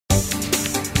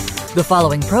The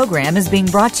following program is being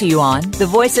brought to you on the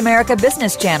Voice America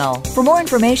Business Channel. For more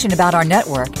information about our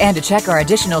network and to check our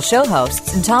additional show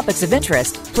hosts and topics of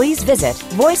interest, please visit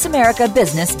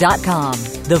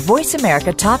voiceamericabusiness.com. The Voice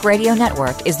America Talk Radio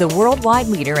Network is the worldwide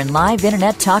leader in live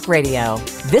Internet talk radio.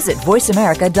 Visit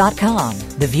voiceamerica.com.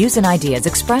 The views and ideas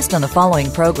expressed on the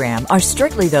following program are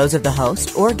strictly those of the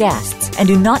host or guests and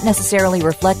do not necessarily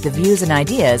reflect the views and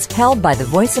ideas held by the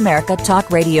Voice America Talk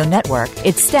Radio Network,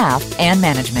 its staff, and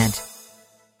management.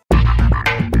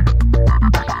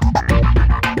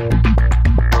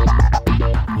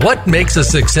 What makes a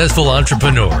successful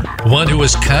entrepreneur? One who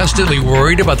is constantly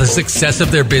worried about the success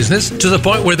of their business to the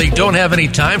point where they don't have any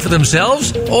time for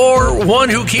themselves? Or one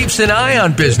who keeps an eye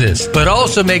on business but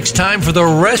also makes time for the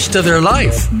rest of their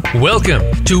life? Welcome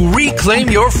to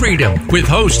Reclaim Your Freedom with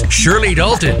host Shirley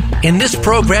Dalton. In this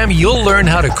program, you'll learn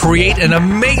how to create an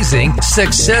amazing,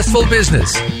 successful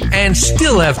business and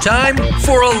still have time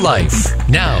for a life.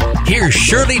 Now, here's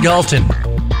Shirley Dalton.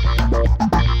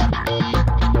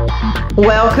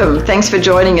 Welcome. Thanks for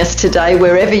joining us today,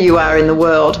 wherever you are in the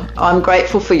world. I'm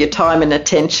grateful for your time and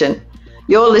attention.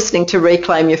 You're listening to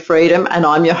Reclaim Your Freedom, and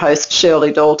I'm your host,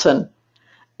 Shirley Dalton.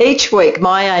 Each week,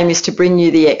 my aim is to bring you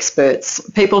the experts,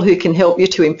 people who can help you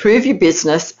to improve your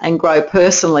business and grow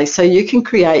personally so you can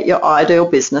create your ideal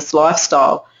business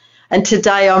lifestyle. And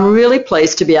today, I'm really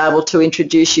pleased to be able to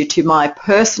introduce you to my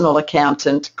personal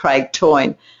accountant, Craig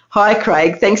Toyne. Hi,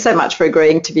 Craig. Thanks so much for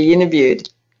agreeing to be interviewed.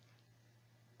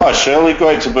 Hi Shirley,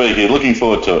 great to be here. Looking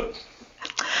forward to it.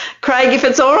 Craig, if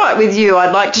it's all right with you,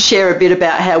 I'd like to share a bit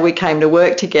about how we came to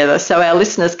work together so our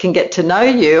listeners can get to know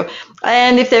you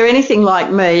and, if they're anything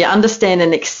like me, understand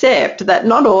and accept that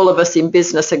not all of us in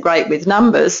business are great with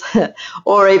numbers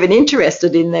or even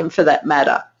interested in them for that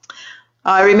matter.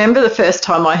 I remember the first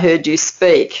time I heard you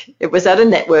speak. It was at a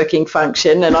networking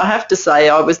function, and I have to say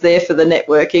I was there for the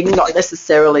networking, not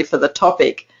necessarily for the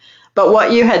topic. But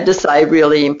what you had to say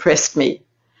really impressed me.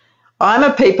 I'm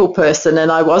a people person,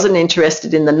 and I wasn't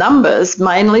interested in the numbers,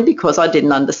 mainly because I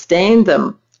didn't understand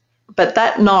them. But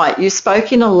that night you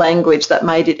spoke in a language that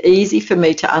made it easy for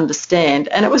me to understand,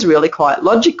 and it was really quite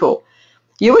logical.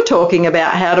 You were talking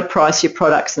about how to price your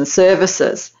products and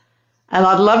services. And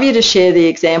I'd love you to share the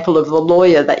example of the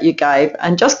lawyer that you gave.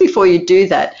 And just before you do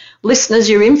that, listeners,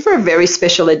 you're in for a very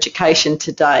special education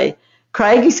today.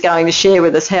 Craig is going to share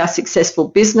with us how successful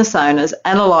business owners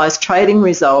analyse trading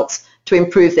results to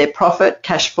improve their profit,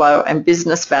 cash flow and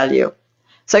business value.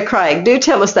 So Craig, do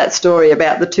tell us that story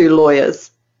about the two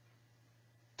lawyers.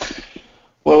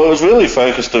 Well, it was really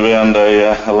focused around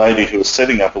a lady who was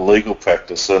setting up a legal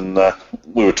practice, and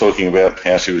we were talking about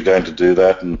how she was going to do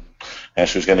that and how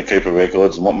she was going to keep her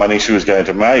records and what money she was going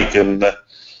to make. And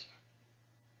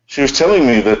she was telling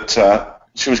me that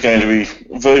she was going to be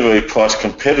very, very price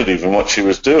competitive in what she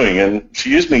was doing. And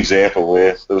she used an example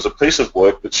where there was a piece of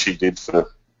work that she did for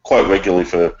quite regularly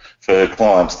for her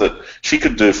clients that she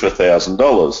could do for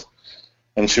 $1,000.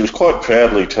 And she was quite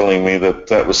proudly telling me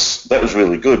that was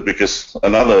really good because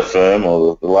another firm,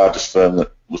 or the largest firm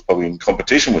that was probably in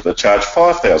competition with her, charged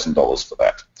 $5,000 for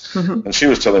that. Mm-hmm. And she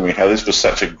was telling me how this was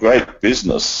such a great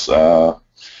business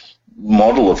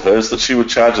model of hers that she would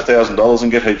charge $1,000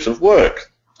 and get heaps of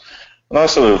work. And I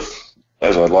sort of,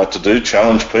 as I'd like to do,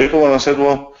 challenge people, and I said,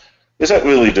 well, is that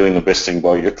really doing the best thing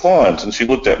by your client? And she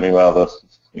looked at me rather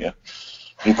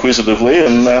inquisitively,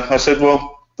 and I said,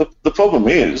 well, the problem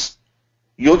is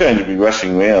you're going to be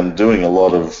rushing around doing a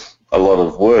lot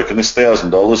of work, and this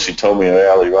 $1,000, she told me her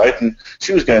hourly rate, and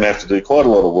she was going to have to do quite a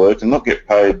lot of work and not get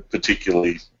paid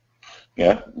particularly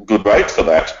good rate for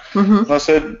that. Mm-hmm. And I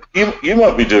said, you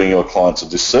might be doing your clients a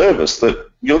disservice,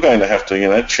 that you're going to have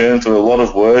to churn through a lot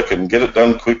of work and get it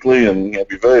done quickly and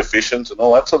be very efficient and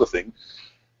all that sort of thing.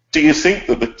 Do you think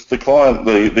that the client,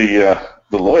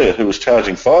 the lawyer who was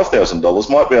charging $5,000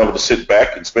 might be able to sit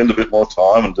back and spend a bit more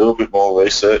time and do a bit more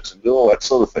research and do all that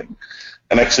sort of thing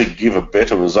and actually give a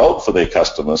better result for their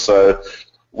customer? So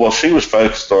while she was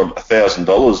focused on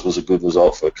 $1,000 was a good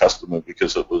result for a customer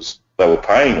because they were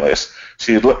paying less,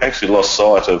 she had actually lost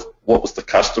sight of what was the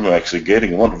customer actually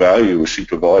getting and what value was she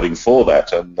providing for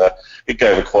that, and it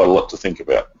gave her quite a lot to think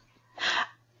about.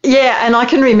 Yeah, and I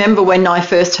can remember when I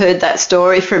first heard that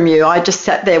story from you, I just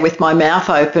sat there with my mouth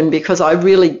open because I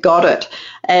really got it.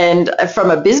 And from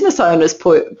a business owner's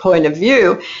point of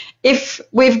view, if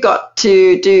we've got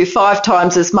to do 5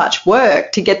 times as much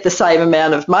work to get the same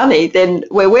amount of money, then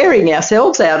we're wearing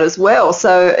ourselves out as well.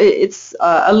 So it's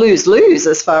a lose-lose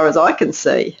as far as I can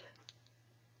see.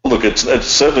 Look, it's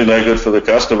certainly no good for the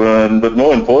customer, but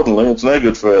more importantly, it's no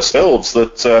good for ourselves.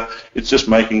 That it's just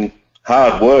making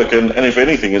hard work, and if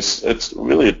anything, it's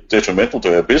really detrimental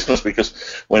to our business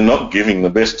because we're not giving the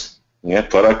best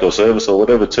product or service or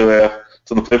whatever to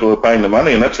the people who are paying the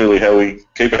money, and that's really how we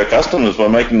keep our customers, by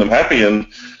making them happy. And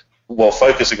while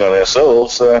focusing on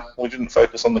ourselves, we didn't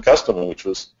focus on the customer, which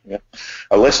was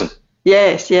a lesson.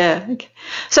 Yes, yeah. Okay.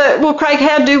 So, well, Craig,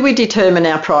 how do we determine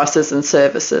our prices and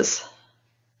services?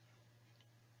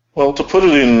 Well, to put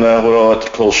it in what I like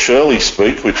to call Shirley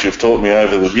speak, which you've taught me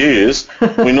over the years,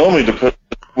 we normally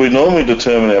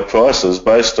determine our prices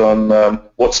based on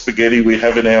what spaghetti we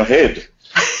have in our head.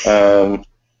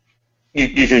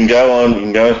 You can go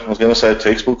on, I was going to say a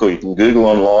textbook, or you can Google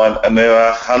online, and there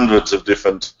are hundreds of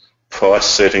different price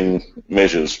setting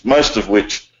measures, most of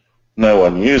which no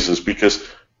one uses, because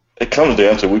it comes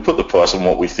down to we put the price on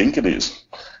what we think it is,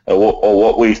 or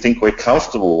what we think we're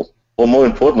comfortable, or more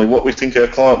importantly, what we think our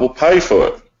client will pay for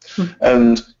it.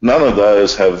 And none of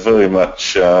those have very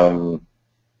much, I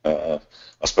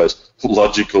suppose,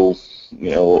 logical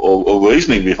or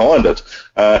reasoning behind it.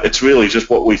 It's really just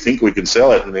what we think we can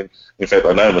sell at. And in fact,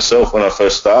 I know myself, when I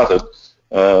first started,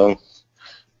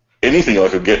 anything I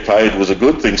could get paid was a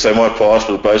good thing. So my price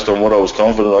was based on what I was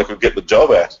confident I could get the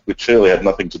job at, which really had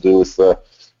nothing to do with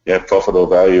profit or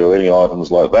value or any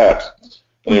items like that.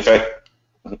 And in fact,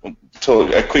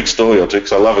 a quick story or two,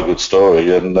 because I love a good story,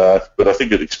 but I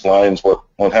think it explains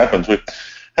what happens. We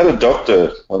had a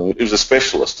doctor, he was a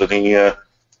specialist, and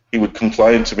he would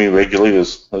complain to me regularly,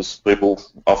 as people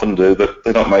often do, that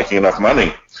they're not making enough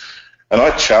money. And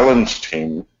I challenged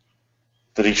him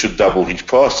that he should double his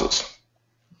prices.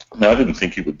 Now, I didn't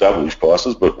think he would double his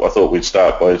prices, but I thought we'd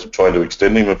start by trying to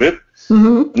extend him a bit.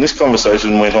 Mm-hmm. And this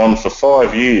conversation went on for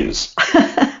 5 years.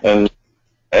 and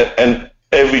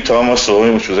every time I saw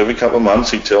him, which was every couple of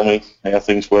months, he'd tell me how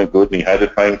things weren't good and he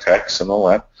hated paying tax and all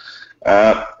that.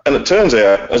 And it turns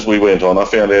out, as we went on, I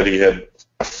found out he had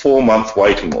a 4-month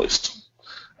waiting list.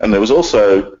 And there was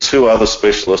also 2 other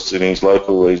specialists in his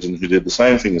local region who did the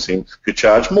same thing as him, who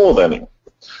charged more than him.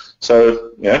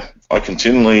 So, I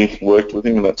continually worked with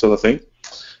him and that sort of thing.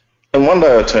 And one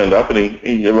day I turned up and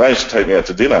he arranged to take me out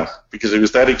to dinner because he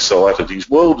was that excited. His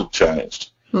world had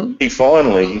changed. Mm. He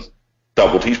finally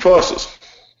doubled his prices.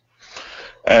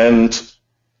 And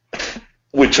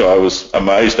which I was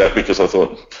amazed at, because I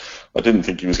thought, I didn't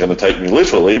think he was going to take me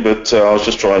literally, but I was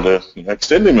just trying to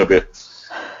extend him a bit.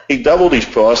 He doubled his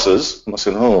prices, and I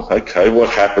said, oh, okay, what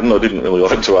happened? I didn't really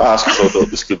like to ask, because I thought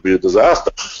this could be a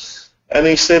disaster. And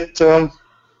he said, oh,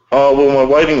 well, my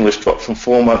waiting list dropped from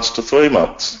 4 months to 3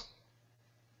 months,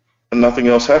 and nothing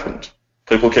else happened.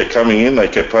 People kept coming in, they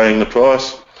kept paying the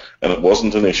price, and it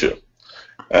wasn't an issue.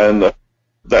 And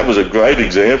that was a great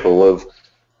example of,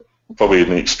 probably in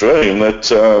the extreme, that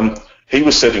he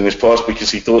was setting his price because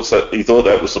he thought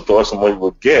that was the price and we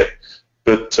would get.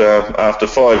 But after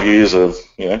 5 years of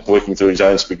working through his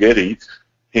own spaghetti,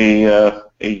 he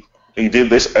did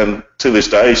this, and to this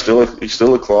day he's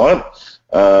still a client.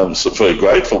 So a very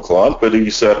grateful client, but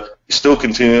he's still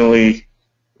continually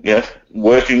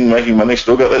working, making money.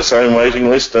 Still got that same waiting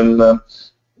list, and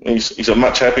he's a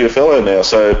much happier fellow now.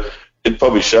 So it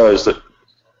probably shows that.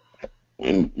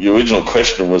 When your original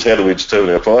question was how do we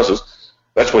determine our prices,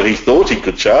 that's what he thought he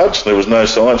could charge. There was no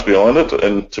science behind it,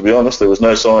 and to be honest, there was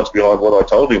no science behind what I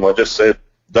told him. I just said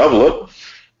double it,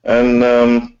 and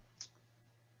the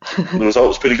result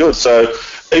was pretty good. So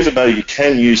even though you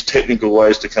can use technical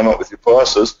ways to come up with your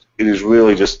prices, it is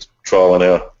really just trial and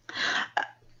error.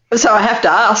 So I have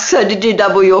to ask, so did you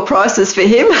double your prices for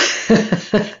him?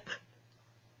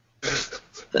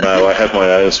 No, I have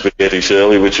my own spaghetti,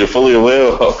 Shirley, which you're fully aware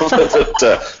of.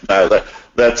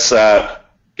 But,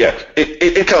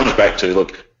 it comes back to,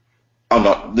 look, I'm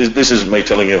not. This isn't me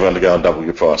telling everyone to go and double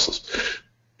your prices.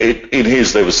 In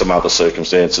his, there was some other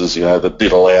circumstances, that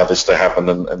did allow this to happen,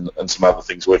 and some other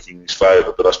things working in his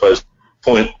favour. But I suppose the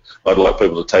point I'd like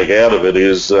people to take out of it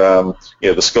is,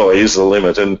 the sky is the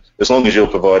limit, and as long as you're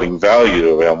providing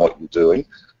value around what you're doing,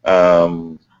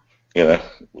 I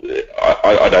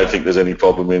don't think there's any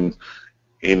problem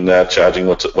in charging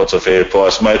what's a fair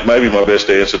price. Maybe my best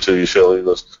answer to you, Shirley,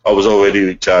 was I was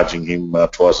already charging him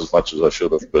twice as much as I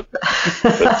should have, but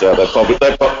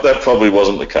that probably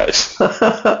wasn't the case.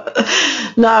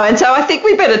 No, and so I think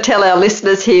we better tell our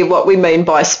listeners here what we mean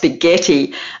by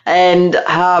spaghetti. And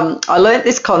I learnt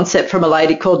this concept from a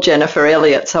lady called Jennifer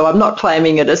Elliott, so I'm not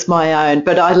claiming it as my own,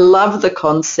 but I love the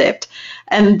concept.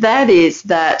 And that is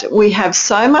that we have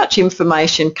so much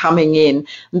information coming in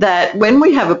that when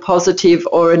we have a positive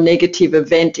or a negative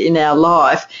event in our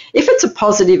life, if it's a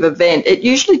positive event, it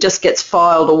usually just gets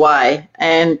filed away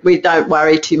and we don't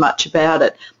worry too much about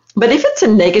it. But if it's a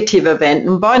negative event,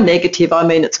 and by negative I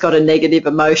mean it's got a negative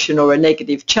emotion or a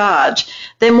negative charge,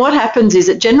 then what happens is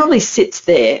it generally sits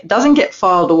there, doesn't get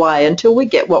filed away until we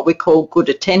get what we call good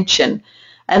attention.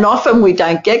 And often we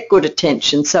don't get good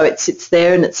attention, so it sits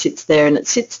there and it sits there and it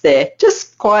sits there,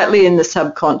 just quietly in the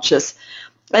subconscious.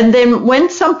 And then when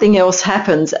something else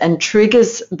happens and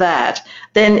triggers that,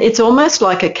 then it's almost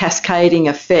like a cascading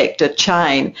effect, a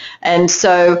chain. And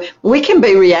so we can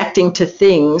be reacting to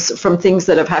things from things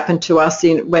that have happened to us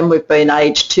when we've been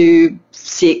aged 2,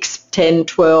 6, 10,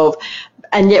 12,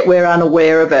 and yet we're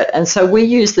unaware of it. And so we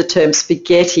use the term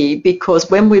spaghetti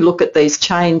because when we look at these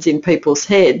chains in people's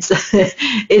heads,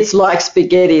 it's like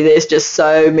spaghetti. There's just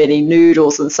so many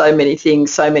noodles and so many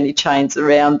things, so many chains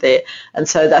around there. And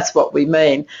so that's what we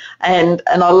mean. And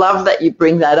I love that you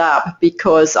bring that up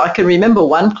because I can remember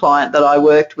one client that I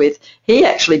worked with, he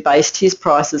actually based his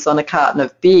prices on a carton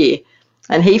of beer.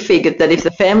 And he figured that if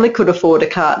the family could afford a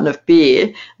carton of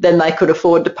beer, then they could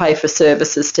afford to pay for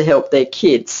services to help their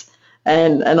kids.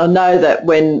 And I know that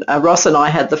when Ross and I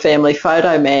had the Family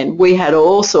Photo Man, we had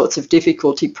all sorts of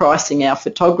difficulty pricing our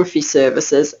photography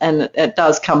services, and it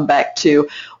does come back to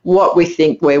what we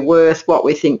think we're worth, what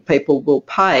we think people will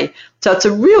pay. So it's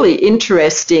a really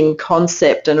interesting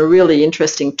concept and a really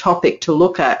interesting topic to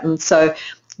look at. And so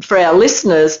for our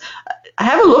listeners,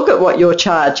 have a look at what you're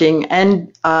charging,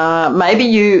 and maybe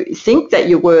you think that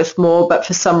you're worth more, but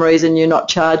for some reason you're not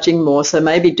charging more. So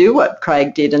maybe do what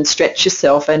Craig did and stretch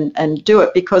yourself and do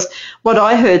it. Because what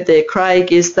I heard there,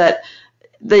 Craig, is that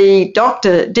the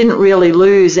doctor didn't really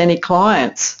lose any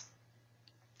clients.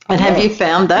 And have you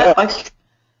found that?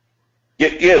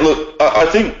 Yeah, look, I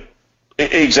think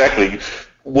exactly.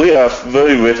 We are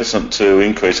very reticent to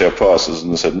increase our prices,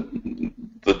 and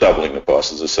the doubling the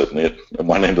prices is certainly at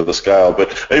one end of the scale,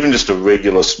 but even just a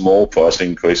regular small price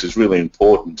increase is really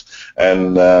important.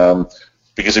 And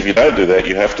because if you don't do that,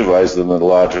 you have to raise them at a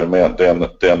larger amount down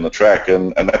the track,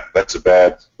 and that's a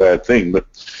bad thing. But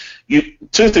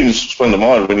two things sprung to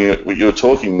mind when you were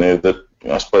talking there that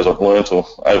I suppose I've learnt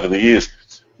over the years.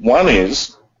 One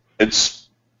is it's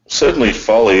certainly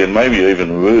folly and maybe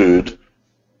even rude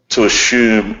to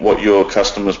assume what your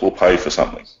customers will pay for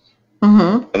something.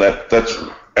 Mm-hmm.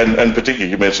 And and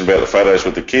particularly you mentioned about the photos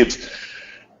with the kids.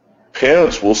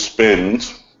 Parents will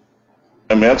spend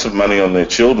amounts of money on their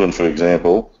children, for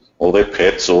example, or their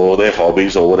pets or their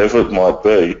hobbies or whatever it might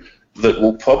be, that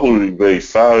will probably be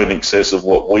far in excess of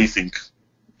what we think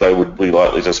they would be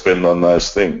likely to spend on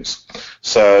those things.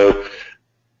 So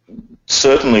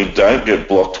certainly don't get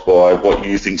blocked by what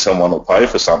you think someone will pay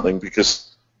for something, because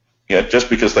just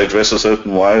because they dress a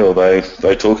certain way or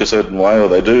they talk a certain way or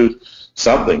they do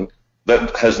something,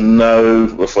 that has no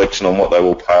reflection on what they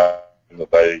will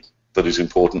pay that is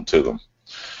important to them.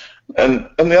 And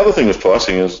the other thing with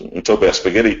pricing is, we talk about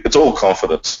spaghetti, it's all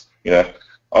confidence.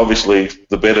 Obviously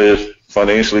the better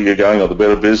financially you're going or the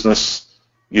better business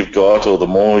you've got or the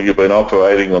more you've been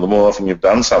operating or the more often you've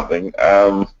done something,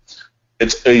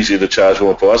 it's easier to charge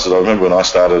more prices. I remember when I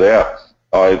started out,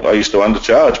 I used to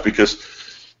undercharge because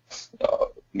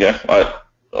I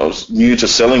was new to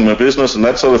selling my business and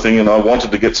that sort of thing, and I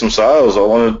wanted to get some sales. I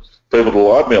wanted people to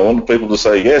like me. I wanted people to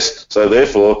say yes. So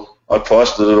therefore, I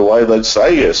priced it in a way they'd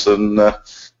say yes. And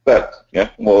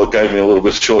while it gave me a little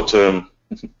bit of short-term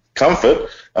comfort,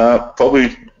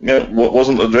 probably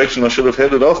wasn't the direction I should have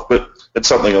headed off. But it's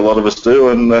something a lot of us do,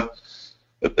 and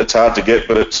it's hard to get,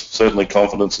 but it's certainly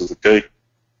confidence is the key.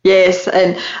 Yes,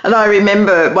 and I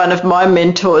remember one of my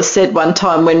mentors said one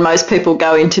time, when most people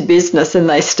go into business and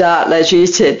they start, as you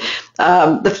said,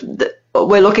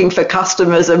 we're looking for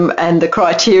customers and the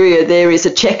criteria there is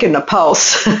a check and a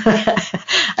pulse.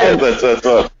 That's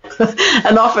right.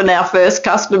 And often our first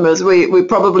customers we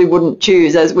probably wouldn't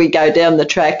choose as we go down the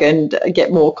track and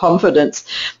get more confidence.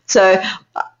 So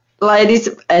ladies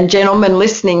and gentlemen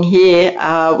listening here,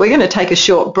 we're going to take a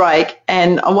short break,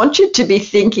 and I want you to be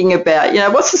thinking about,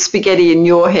 what's the spaghetti in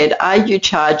your head? Are you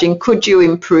charging? Could you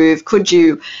improve? Could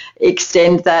you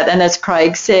extend that? And as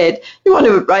Craig said, you want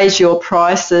to raise your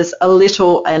prices a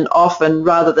little and often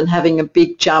rather than having a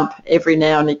big jump every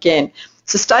now and again.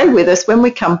 So stay with us. When we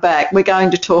come back, we're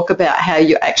going to talk about how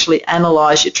you actually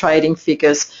analyse your trading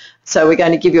figures. So we're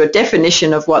going to give you a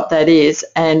definition of what that is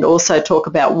and also talk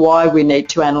about why we need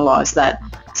to analyse that.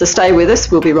 So stay with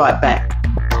us. We'll be right back.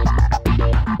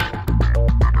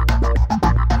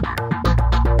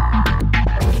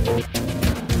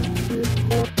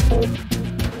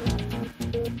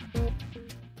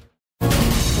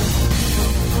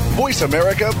 Voice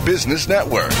America Business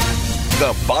Network,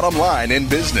 the bottom line in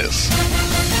business.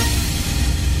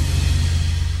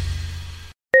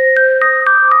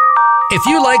 If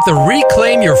you like the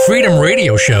Reclaim Your Freedom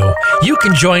radio show, you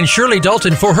can join Shirley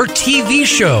Dalton for her TV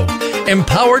show,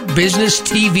 Empowered Business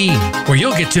TV, where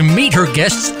you'll get to meet her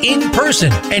guests in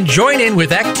person and join in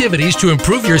with activities to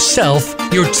improve yourself,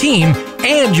 your team,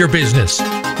 and your business.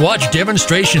 Watch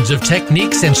demonstrations of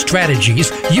techniques and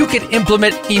strategies you can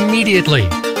implement immediately.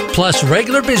 Plus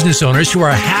regular business owners who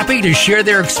are happy to share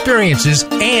their experiences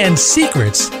and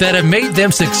secrets that have made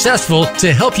them successful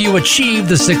to help you achieve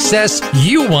the success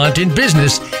you want in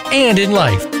business and in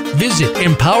life. Visit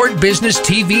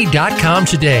empoweredbusinesstv.com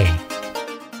today.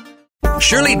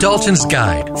 Shirley Dalton's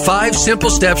guide, 5 Simple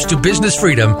Steps to Business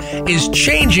Freedom, is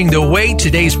changing the way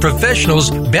today's professionals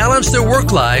balance their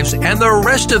work lives and the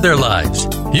rest of their lives.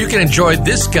 You can enjoy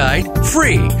this guide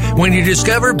free when you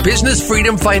discover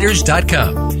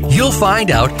BusinessFreedomFighters.com. You'll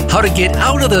find out how to get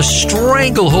out of the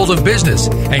stranglehold of business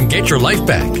and get your life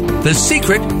back. The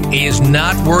secret is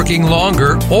not working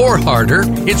longer or harder.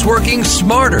 It's working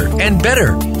smarter and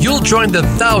better. You'll join the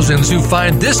thousands who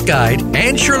find this guide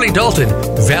and Shirley Dalton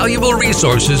valuable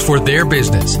resources for their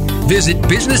business. Visit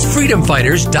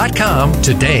BusinessFreedomFighters.com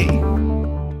today.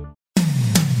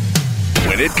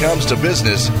 When it comes to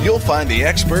business, you'll find the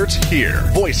experts here.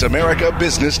 Voice America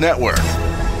Business Network.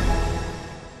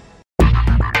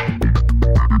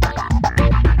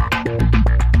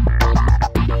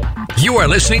 You are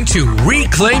listening to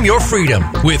Reclaim Your Freedom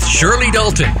with Shirley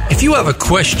Dalton. If you have a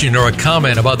question or a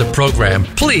comment about the program,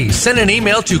 please send an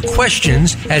email to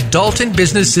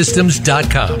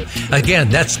questions@daltonbusinesssystems.com. Again,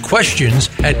 that's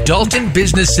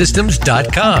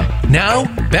questions@daltonbusinesssystems.com. Now,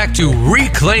 back to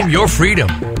Reclaim Your Freedom.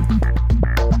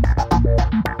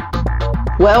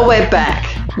 Well, we're back.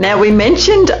 Now, we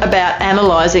mentioned about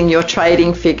analysing your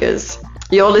trading figures.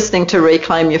 You're listening to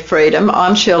Reclaim Your Freedom.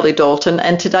 I'm Shirley Dalton,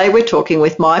 and today we're talking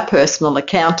with my personal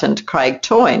accountant, Craig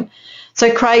Toyne. So,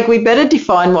 Craig, we better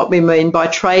define what we mean by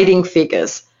trading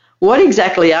figures. What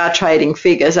exactly are trading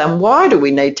figures, and why do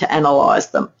we need to analyse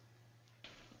them?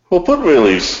 Well, put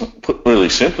really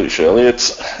simply, Shirley,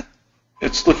 it's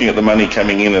looking at the money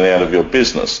coming in and out of your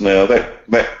business. Now,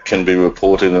 that can be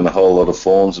reported in a whole lot of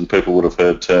forms, and people would have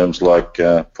heard terms like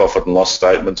profit and loss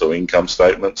statements or income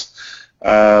statements.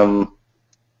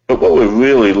 But what we're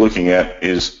really looking at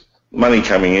is money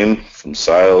coming in from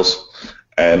sales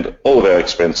and all of our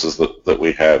expenses that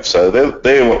we have. So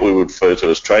they're what we would refer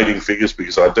to as trading figures,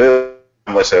 because ideally,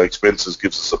 unless our expenses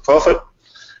gives us a profit,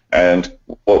 and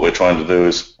what we're trying to do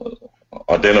is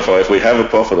identify if we have a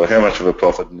profit or how much of a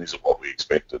profit, and is it what we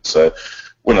expected. So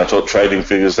when I talk trading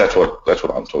figures, that's what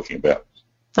I'm talking about.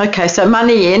 Okay, so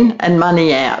money in and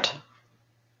money out.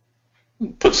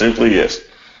 Put simply, yes.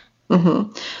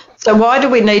 Mm-hmm. So why do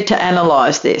we need to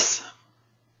analyse this?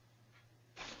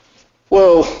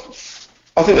 Well,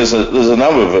 I think there's a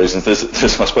number of reasons. There's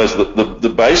I suppose the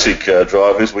basic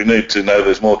drive is we need to know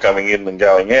there's more coming in than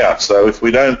going out. So if we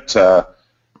don't at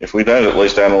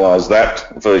least analyse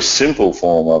that very simple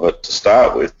form of it to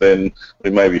start with, then we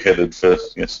may be headed for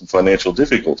some financial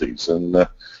difficulties. And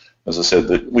as I said,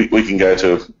 that we can go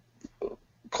to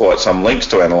quite some lengths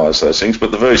to analyse those things. But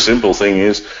the very simple thing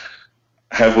is,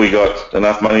 have we got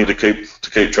enough money to keep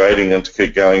trading and to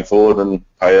keep going forward and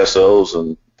pay ourselves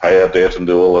and pay our debt and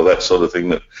do all of that sort of thing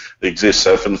that exists?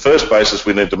 So from the first basis,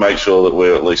 we need to make sure that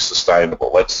we're at least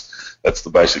sustainable. That's the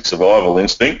basic survival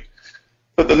instinct.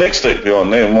 But the next step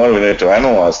beyond that, why do we need to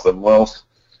analyse them? Well,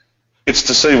 it's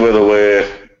to see whether we're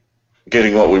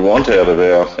getting what we want out of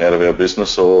our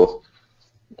business, or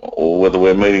whether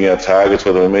we're meeting our targets,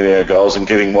 whether we're meeting our goals, and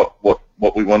getting what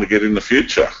we want to get in the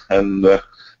future. And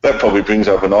that probably brings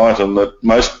up an item that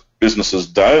most businesses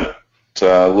don't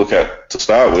look at to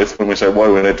start with. When we say why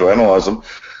do we need to analyse them,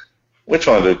 we're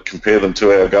trying to compare them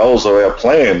to our goals or our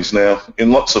plans. Now,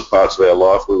 in lots of parts of our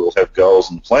life, we will have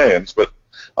goals and plans, but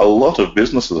a lot of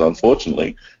businesses,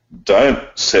 unfortunately, don't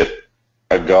set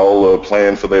a goal or a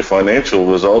plan for their financial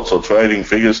results or trading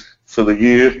figures for the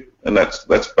year, and that's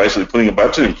basically putting a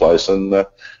budget in place, and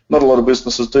not a lot of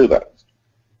businesses do that.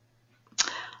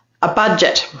 A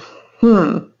budget.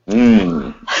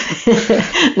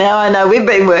 Now I know we've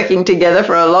been working together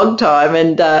for a long time,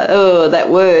 and that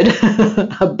word,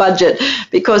 a budget,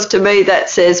 because to me that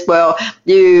says, well,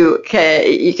 you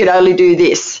can only do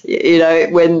this.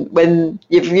 When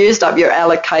you've used up your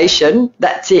allocation,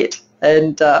 that's it.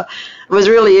 And it was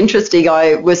really interesting.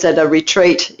 I was at a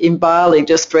retreat in Bali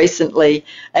just recently,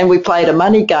 and we played a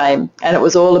money game, and it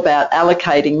was all about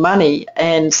allocating money.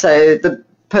 And so the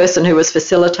person who was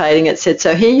facilitating it said,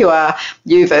 so here you are,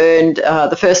 you've earned,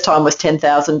 the first time was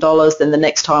 $10,000, then the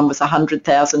next time was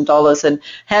 $100,000, and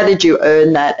how did you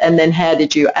earn that, and then how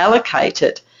did you allocate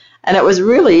it? And it was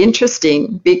really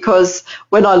interesting because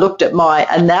when I looked at my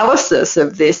analysis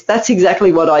of this, that's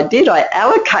exactly what I did. I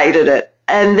allocated it.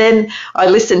 And then I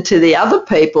listened to the other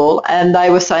people and they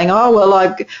were saying, oh, well,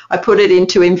 I put it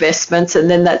into investments and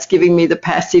then that's giving me the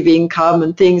passive income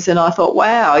and things. And I thought,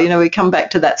 wow, we come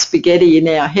back to that spaghetti in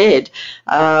our head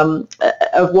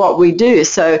of what we do.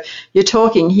 So you're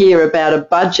talking here about a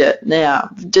budget. Now,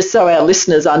 just so our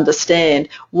listeners understand,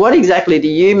 what exactly do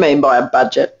you mean by a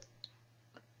budget?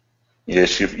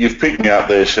 Yes, you've picked me up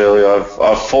there, Shirley.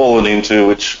 I've fallen into,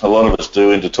 which a lot of us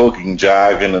do, into talking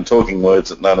jargon and talking words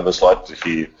that none of us like to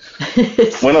hear.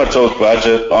 When I talk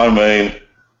budget, I mean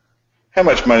how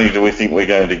much money do we think we're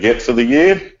going to get for the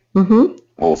year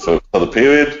or for the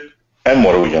period, and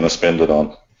what are we going to spend it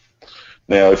on?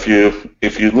 Now, if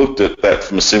you looked at that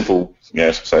from a simple,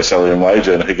 say salary and wage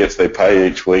earner who gets their pay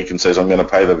each week and says, I'm going to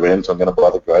pay the rent, I'm going to buy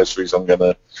the groceries, I'm going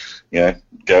to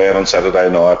go out on Saturday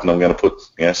night and I'm going to put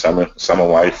some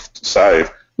away to save.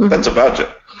 That's a budget.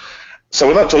 So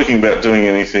we're not talking about doing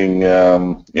anything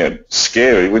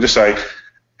scary. We're just saying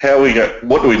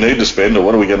what do we need to spend, or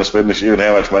what are we going to spend this year, and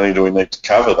how much money do we need to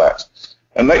cover that?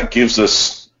 And that gives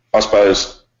us, I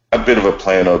suppose, a bit of a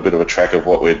plan or a bit of a track of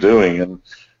what we're doing. And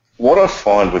what I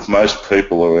find with most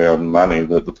people around money,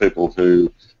 that the people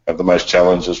who have the most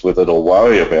challenges with it or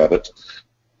worry about it,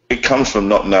 it comes from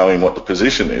not knowing what the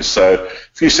position is. So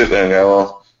if you sit there and go,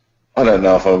 well, I don't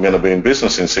know if I'm going to be in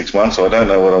business in 6 months, or I don't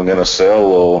know what I'm going to sell,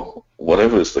 or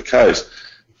whatever is the case,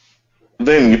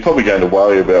 then you're probably going to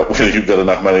worry about whether you've got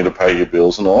enough money to pay your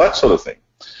bills and all that sort of thing.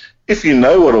 If you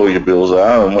know what all your bills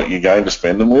are and what you're going to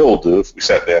spend, and we all do, if we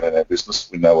sat down in our business,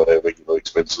 we know what our regular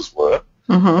expenses were,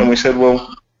 and we said,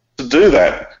 well, to do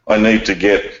that, I need to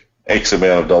get X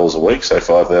amount of dollars a week, say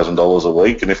 $5,000 a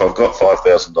week, and if I've got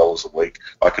 $5,000 a week,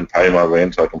 I can pay my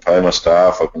rent, I can pay my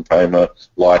staff, I can pay my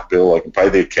light bill, I can pay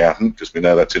the accountant, because we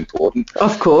know that's important.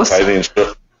 Of course. Pay the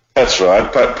insurance. That's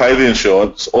right, pay the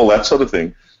insurance, all that sort of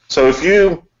thing. So if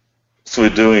you, through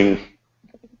doing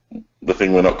the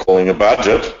thing we're not calling a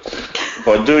budget,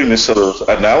 by doing this sort of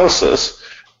analysis,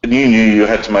 and you knew you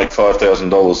had to make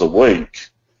 $5,000 a week,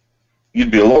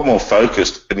 you'd be a lot more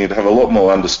focused and you'd have a lot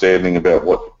more understanding about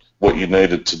what you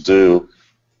needed to do,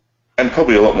 and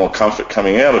probably a lot more comfort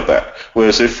coming out of that.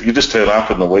 Whereas if you just turn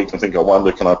up in the week and think, I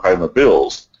wonder, can I pay my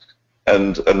bills,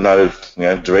 and no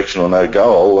direction or no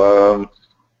goal,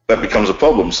 that becomes a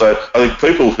problem. So I think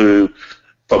people who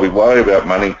probably worry about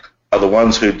money are the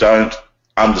ones who don't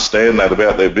understand that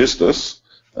about their business,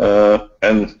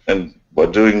 and by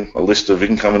doing a list of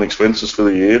income and expenses for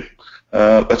the year,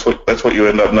 that's what you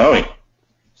end up knowing.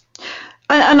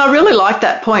 And I really like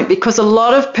that point, because a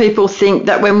lot of people think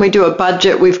that when we do a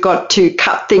budget, we've got to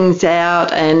cut things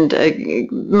out and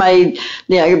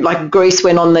like Greece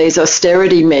went on these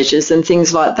austerity measures and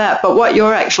things like that. But what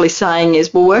you're actually saying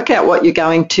is, we'll work out what you're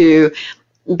going to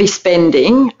be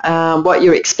spending, what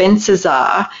your expenses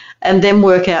are, and then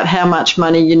work out how much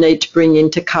money you need to bring in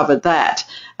to cover that.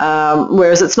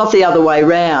 Whereas it's not the other way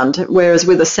around. Whereas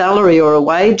with a salary or a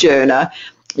wage earner,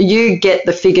 you get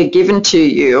the figure given to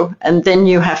you, and then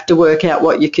you have to work out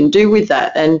what you can do with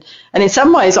that. And in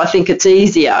some ways, I think it's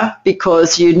easier,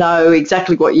 because you know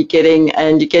exactly what you're getting,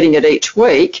 and you're getting it each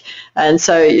week. And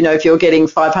so, if you're getting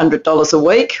 $500 a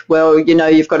week, well,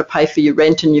 you've got to pay for your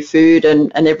rent and your food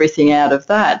and everything out of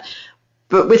that.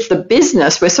 But with the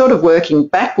business, we're sort of working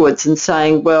backwards and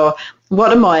saying, well,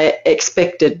 what are my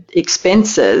expected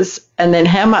expenses, and then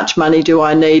how much money do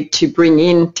I need to bring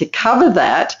in to cover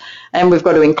that? And we've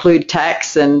got to include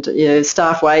tax and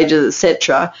staff wages,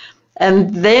 etc.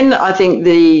 And then I think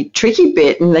the tricky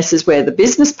bit, and this is where the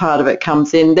business part of it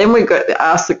comes in, then we've got to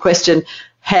ask the question,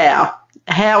 how?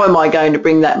 How am I going to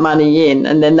bring that money in?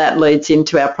 And then that leads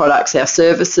into our products, our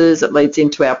services, it leads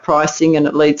into our pricing, and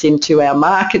it leads into our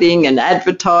marketing and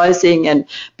advertising and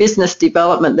business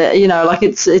development.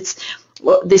 It's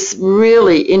this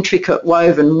really intricate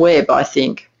woven web, I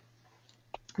think.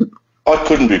 I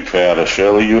couldn't be prouder,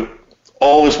 Shirley.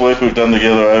 All this work we've done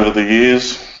together over the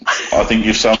years, I think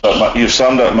you've summed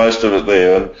up most of it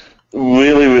there. And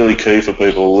really, really key for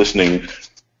people listening,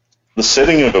 the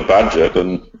setting of a budget,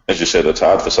 and as you said, it's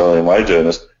hard for salary and wage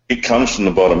earners, it comes from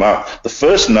the bottom up. The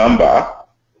first number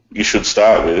you should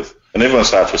start with, and everyone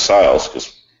starts with sales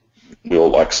because we all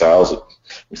like sales,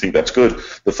 we think that's good.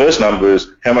 The first number is,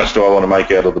 how much do I want to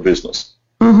make out of the business?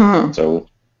 Mm-hmm. So,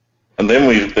 and then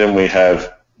we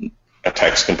have a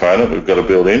tax component we've got to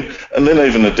build in, and then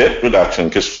even a debt reduction,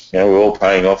 because we're all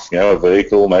paying off a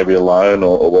vehicle, maybe a loan,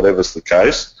 or whatever's the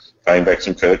case, paying back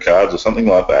some credit cards or something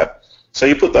like that. So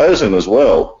you put those in as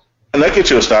well. And that gets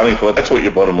you a starting point. That's what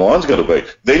your bottom line's got to be.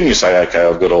 Then you say, okay,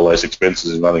 I've got all those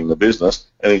expenses in running the business,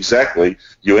 and exactly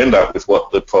you end up with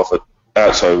what the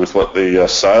with what the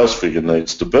sales figure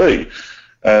needs to be.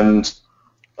 And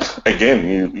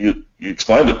again, you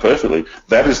explained it perfectly.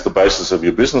 That is the basis of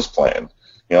your business plan.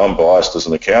 I'm biased as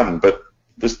an accountant, but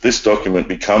this document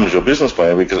becomes your business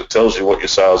plan because it tells you what your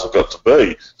sales have got to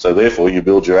be. So therefore, you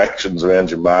build your actions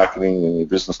around your marketing and your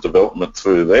business development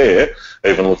through there,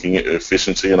 even looking at your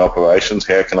efficiency and operations.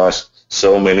 How can I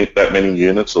sell that many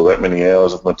units or that many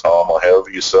hours of my time, or however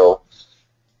you sell?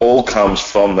 All comes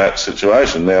from that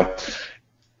situation. Now,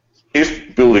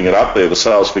 if building it up there, the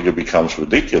sales figure becomes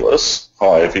ridiculous,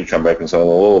 if you come back and say, well,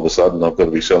 all of a sudden I've got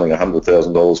to be selling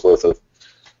 $100,000 worth of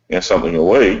something a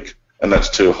week, and that's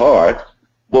too high,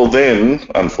 well then,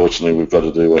 unfortunately, we've got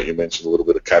to do what you mentioned, a little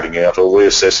bit of cutting out or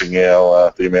reassessing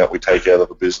the amount we take out of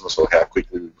the business, or how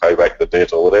quickly we pay back the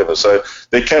debt or whatever. So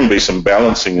there can be some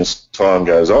balancing as time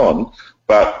goes on,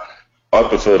 but I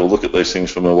prefer to look at these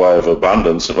things from a way of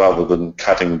abundance rather than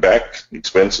cutting back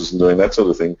expenses and doing that sort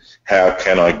of thing. How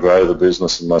can I grow the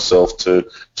business and myself to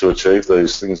achieve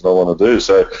these things that I want to do?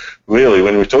 So really,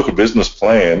 when we talk a business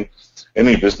plan,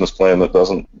 any business plan that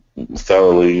doesn't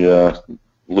thoroughly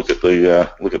look at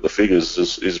the figures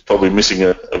is probably missing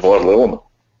a vital element.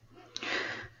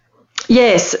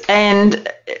 Yes,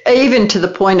 and even to the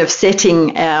point of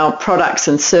setting our products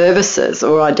and services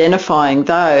or identifying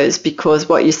those, because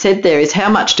what you said there is how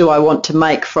much do I want to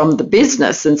make from the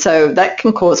business? And so that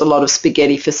can cause a lot of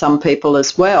spaghetti for some people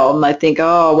as well. And they think,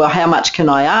 oh, well, how much can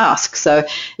I ask? So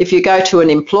if you go to an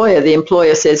employer, the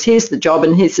employer says, here's the job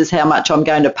and this is how much I'm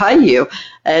going to pay you.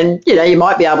 And, you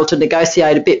might be able to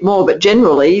negotiate a bit more, but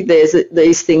generally there's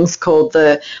these things called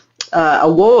the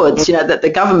awards, that the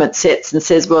government sets and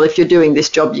says, well, if you're doing this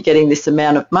job, you're getting this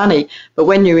amount of money. But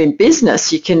when you're in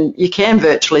business, you can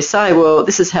virtually say, well,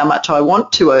 this is how much I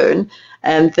want to earn.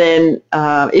 And then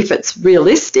if it's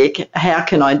realistic, how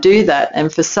can I do that?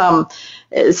 And for some,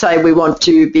 say we want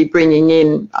to be bringing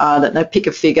in, pick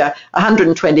a figure,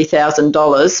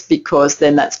 $120,000, because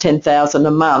then that's $10,000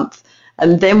 a month.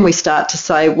 And then we start to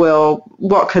say, well,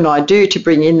 what can I do to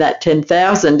bring in that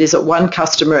 $10,000? Is it one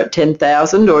customer at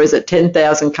 $10,000, or is it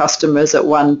 10,000 customers at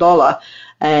 $1?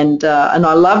 And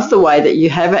I love the way that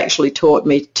you have actually taught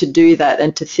me to do that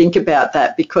and to think about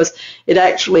that, because it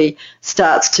actually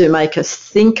starts to make us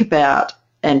think about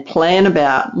and plan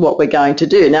about what we're going to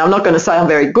do. Now, I'm not going to say I'm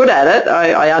very good at it.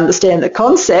 I understand the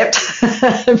concept,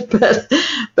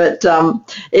 but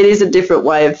it is a different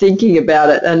way of thinking about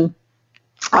it. And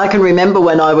I can remember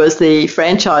when I was the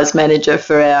franchise manager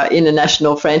for our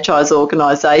international franchise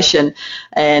organisation,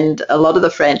 and a lot of the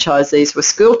franchisees were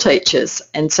school teachers,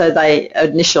 and so they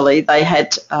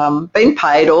had been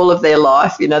paid all of their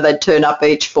life. They'd turn up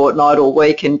each fortnight or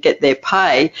week and get their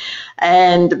pay.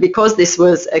 And because this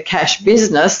was a cash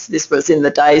business, this was in the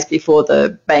days before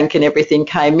the bank and everything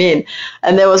came in,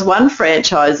 and there was one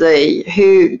franchisee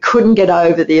who couldn't get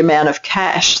over the amount of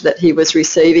cash that he was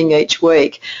receiving each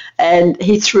week, and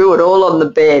he threw it all on the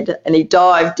bed and he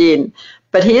dived in.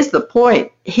 But here's the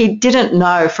point, he didn't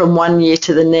know from one year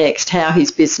to the next how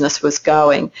his business was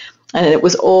going, and it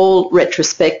was all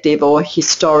retrospective or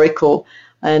historical.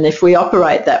 And if we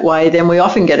operate that way, then we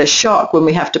often get a shock when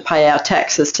we have to pay our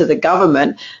taxes to the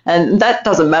government. And that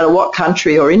doesn't matter what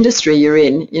country or industry you're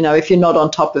in, if you're not on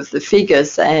top of the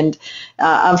figures. And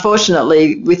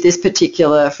unfortunately, with this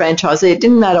particular franchisee, it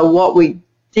didn't matter what we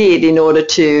did in order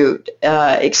to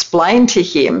explain to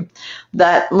him.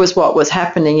 That was what was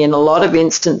happening in a lot of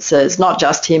instances, not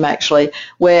just him actually,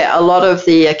 where a lot of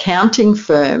the accounting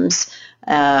firms,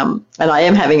 and I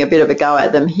am having a bit of a go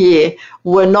at them here,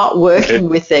 were not working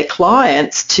with their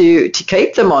clients to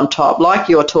keep them on top, like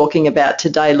you're talking about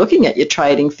today, looking at your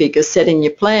trading figures, setting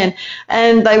your plan,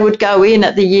 and they would go in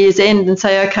at the year's end and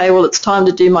say, okay, well, it's time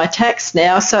to do my tax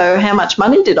now, so how much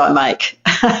money did I make?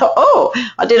 Oh,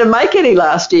 I didn't make any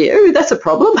last year. Ooh, that's a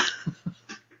problem.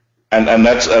 And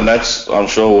that's I'm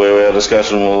sure where our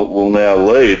discussion will now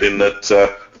lead, in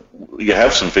that you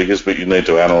have some figures, but you need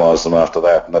to analyse them after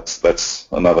that, and that's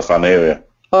another fun area.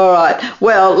 All right.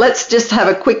 Well, let's just have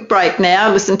a quick break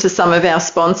now, listen to some of our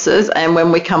sponsors, and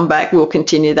when we come back, we'll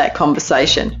continue that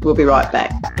conversation. We'll be right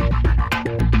back.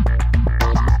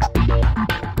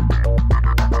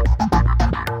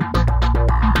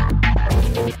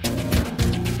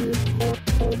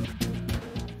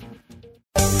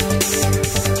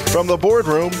 From the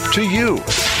boardroom to you,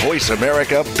 Voice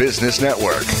America Business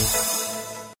Network.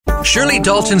 Shirley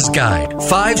Dalton's guide,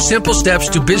 5 Simple Steps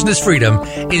to Business Freedom,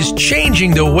 is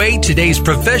changing the way today's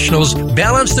professionals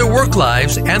balance their work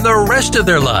lives and the rest of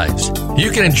their lives. You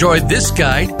can enjoy this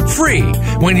guide free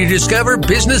when you discover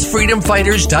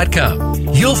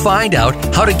BusinessFreedomFighters.com. You'll find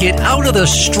out how to get out of the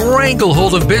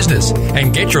stranglehold of business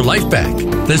and get your life back.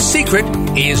 The secret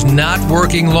is not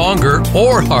working longer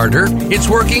or harder. It's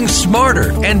working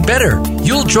smarter and better.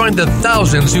 You'll join the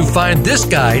thousands who find this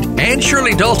guide and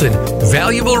Shirley Dalton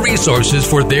valuable resources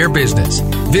for their business.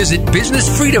 Visit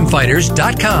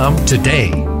BusinessFreedomFighters.com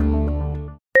today.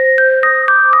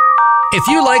 If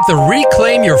you like the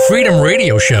Reclaim Your Freedom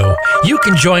radio show, you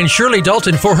can join Shirley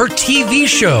Dalton for her TV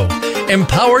show,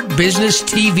 Empowered Business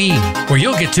TV, where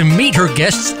you'll get to meet her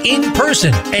guests in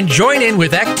person and join in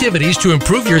with activities to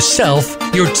improve yourself,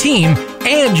 your team,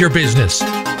 and your business.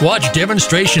 Watch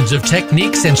demonstrations of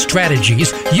techniques and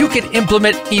strategies you can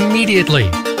implement immediately.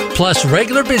 Plus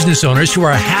regular business owners who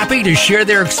are happy to share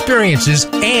their experiences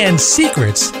and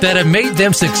secrets that have made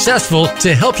them successful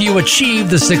to help you achieve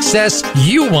the success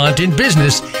you want in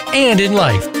business and in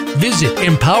life. Visit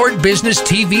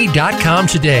empoweredbusinesstv.com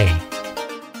today.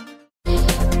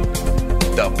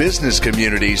 The business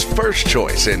community's first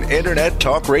choice in Internet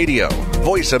Talk Radio.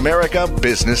 Voice America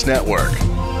Business Network.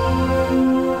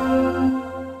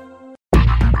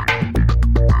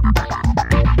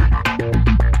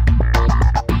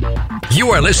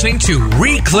 You are listening to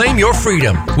Reclaim Your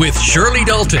Freedom with Shirley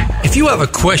Dalton. If you have a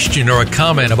question or a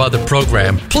comment about the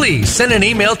program, please send an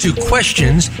email to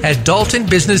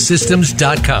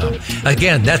questions@daltonbusinesssystems.com.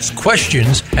 Again, that's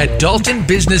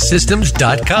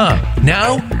questions@daltonbusinesssystems.com.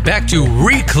 Now, back to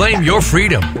Reclaim Your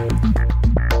Freedom.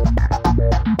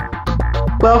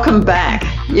 Welcome back.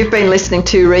 You've been listening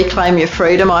to Reclaim Your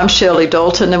Freedom. I'm Shirley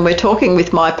Dalton, and we're talking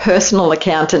with my personal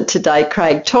accountant today,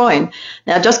 Craig Toyne.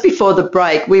 Now, just before the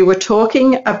break, we were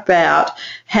talking about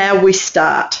how we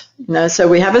start. So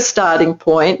we have a starting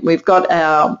point. We've got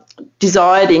our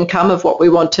desired income of what we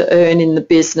want to earn in the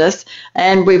business,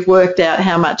 and we've worked out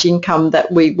how much income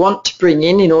that we want to bring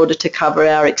in order to cover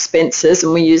our expenses,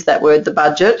 and we use that word, the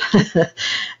budget.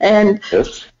 And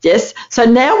yes. So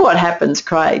now what happens,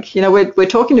 Craig? We're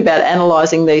talking about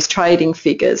analysing these trading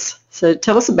figures. So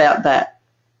tell us about that.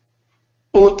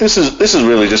 Well, this is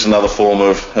really just another form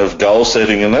of goal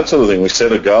setting and that sort of thing. We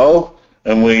set a goal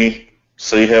and we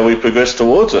see how we progress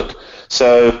towards it.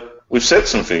 So we've set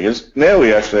some figures. Now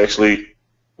we actually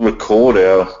record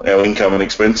our income and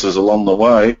expenses along the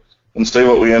way and see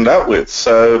what we end up with.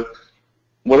 So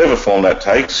whatever form that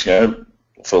takes,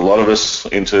 for a lot of us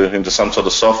into some sort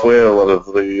of software, a lot of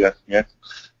the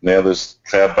now there's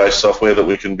cloud-based software that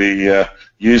we can be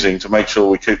using to make sure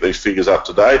we keep these figures up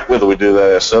to date, whether we do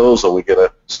that ourselves or we get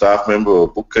a staff member or a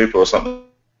bookkeeper or something like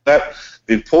that.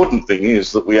 The important thing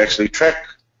is that we actually track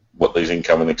what these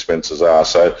income and expenses are.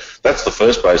 So that's the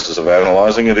first basis of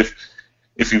analysing it.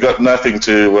 If you've got nothing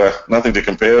to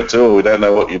compare it to, or we don't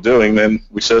know what you're doing, then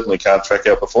we certainly can't track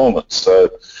our performance. So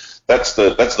that's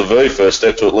the very first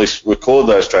step, to at least record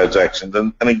those transactions.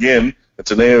 And again,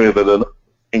 it's an area that an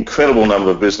incredible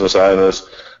number of business owners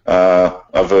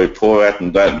are very poor at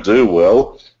and don't do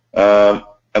well,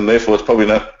 and therefore it's probably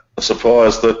not a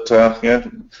surprise that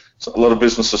a lot of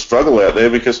businesses struggle out there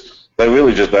because they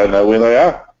really just don't know where they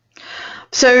are.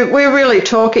 So we're really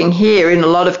talking here in a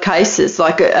lot of cases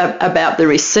about the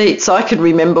receipts. I can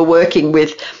remember working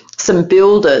with some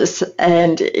builders,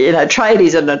 and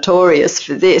tradies are notorious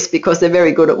for this because they're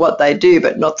very good at what they do,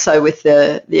 but not so with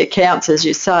the accounts, as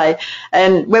you say.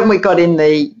 And when we got in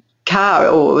the car,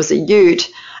 or it was a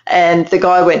ute, and the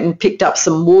guy went and picked up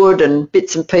some wood and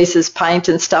bits and pieces, paint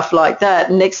and stuff like that,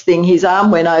 and next thing his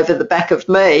arm went over the back of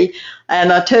me,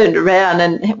 and I turned around,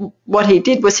 and what he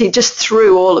did was he just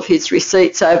threw all of his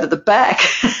receipts over the back.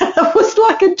 It was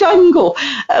like a jungle.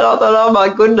 And I thought, oh my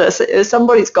goodness,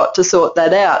 somebody's got to sort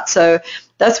that out. So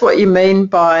that's what you mean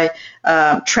by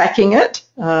tracking it,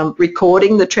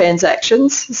 recording the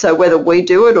transactions. So whether we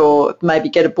do it or maybe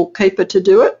get a bookkeeper to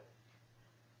do it.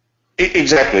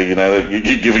 Exactly.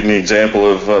 You're giving the example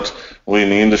of what we in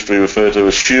the industry refer to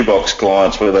as shoebox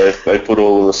clients, where they put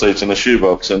all the receipts in a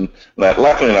shoebox, and that,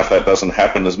 luckily enough, that doesn't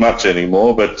happen as much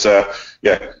anymore. But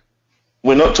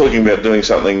we're not talking about doing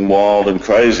something wild and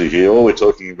crazy here. All we're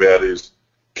talking about is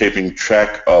keeping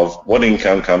track of what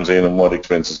income comes in and what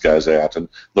expenses goes out. And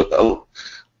look,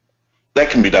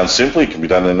 that can be done simply. It can be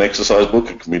done in an exercise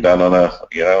book. It can be done on a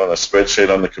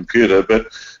spreadsheet on the computer. But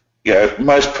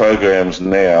most programs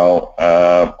now,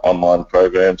 online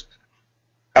programs,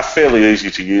 are fairly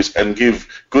easy to use and give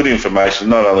good information,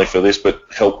 not only for this, but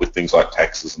help with things like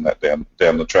taxes and that down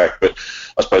the track. But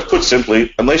I suppose, put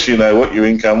simply, unless you know what your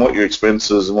income, what your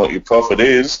expenses and what your profit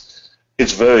is,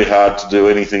 it's very hard to do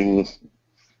anything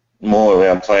more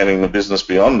around planning the business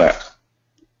beyond that.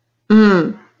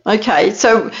 Okay,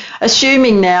 so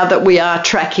assuming now that we are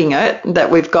tracking it, that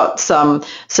we've got some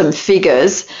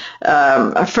figures,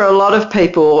 for a lot of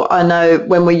people, I know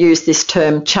when we use this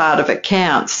term chart of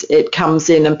accounts, it comes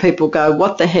in and people go,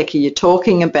 what the heck are you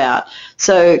talking about?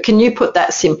 So can you put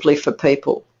that simply for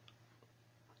people?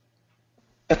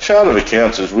 A chart of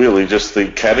accounts is really just the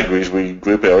categories we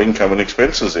group our income and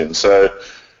expenses in. So,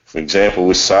 for example,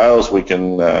 with sales, we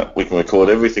can record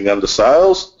everything under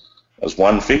sales as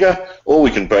one figure, or we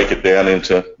can break it down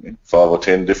into 5 or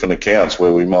 10 different accounts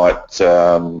where we might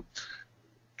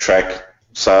track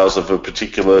sales of a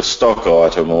particular stock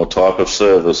item or type of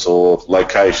service or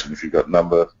location, if you've got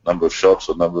number of shops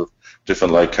or number of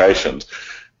different locations.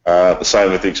 The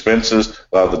same with the expenses.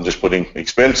 Rather than just putting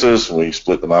expenses, we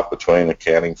split them up between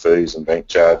accounting fees and bank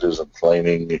charges and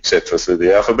cleaning, etc. through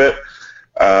the alphabet,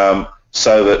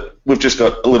 so that we've just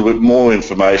got a little bit more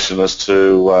information as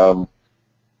to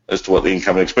what the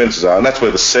income and expenses are. And that's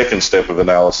where the second step of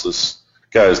analysis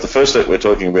goes. The first step we're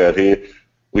talking about here,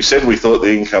 we said we thought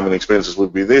the income and expenses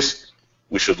would be this.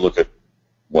 We should look at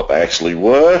what they actually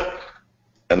were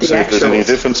and see if there's any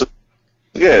differences.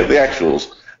 Yeah, the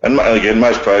actuals. And again,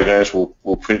 most programs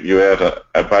will print you out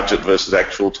a budget versus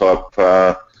actual type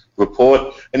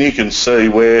report, and you can see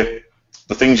where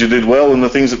the things you did well and the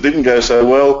things that didn't go so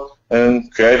well,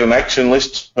 and create an action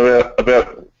list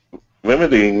about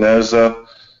remedying those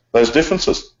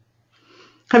differences.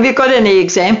 Have you got any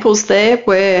examples there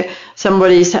where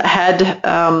somebody's had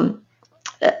an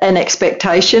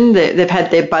expectation, they've had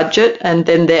their budget, and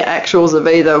then their actuals have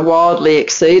either wildly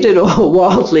exceeded or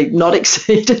wildly not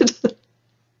exceeded?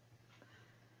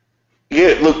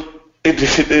 Yeah, look,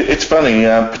 it's funny,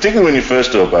 particularly when you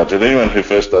first do a budget. Anyone who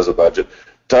first does a budget,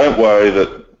 don't worry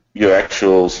that your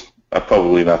actuals are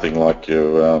probably nothing like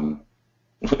your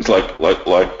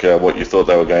what you thought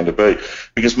they were going to be,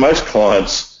 because most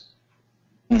clients'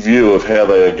 view of how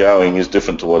they are going is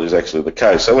different to what is actually the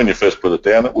case. So when you first put it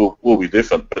down, it will be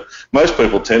different. But most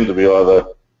people tend to be either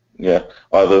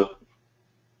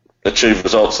achieve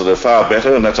results that are far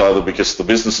better, and that's either because the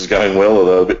business is going well or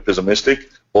they're a bit pessimistic,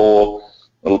 or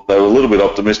they were a little bit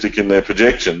optimistic in their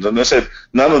projections. And they said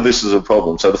none of this is a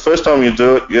problem. So the first time you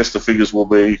do it, yes, the figures will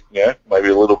be maybe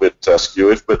a little bit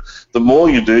skewed, but the more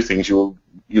you do things, you'll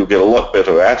get a lot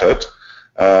better at it.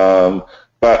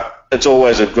 But it's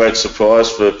always a great surprise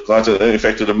for clients. In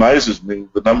fact, it amazes me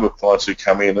the number of clients who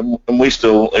come in, and we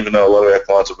still, even though a lot of our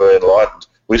clients are very enlightened,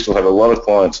 we still have a lot of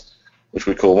clients, which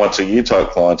we call once a year type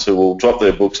clients, who will drop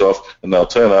their books off and they'll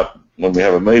turn up when we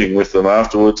have a meeting with them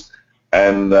afterwards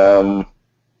and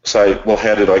say, well,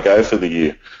 how did I go for the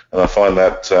year? And I find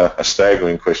that a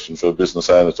staggering question for a business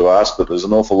owner to ask, but there's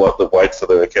an awful lot that wait for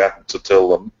their accountant to tell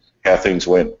them how things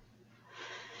went.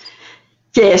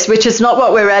 Yes, which is not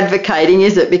what we're advocating,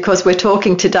 is it? Because we're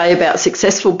talking today about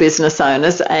successful business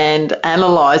owners and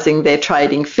analysing their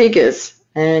trading figures.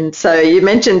 And so you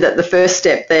mentioned that the first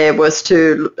step there was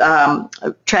to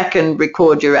track and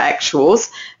record your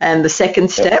actuals, and the second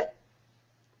step?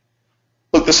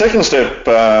 Look, the second step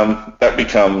that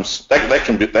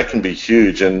can be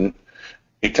huge, and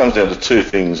it comes down to two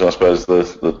things, I suppose: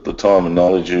 the time and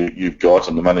knowledge you've got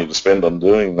and the money to spend on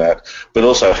doing that, but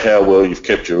also how well you've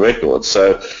kept your records.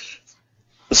 So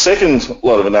the second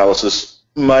lot of analysis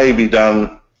may be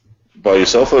done by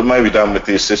yourself, or it may be done with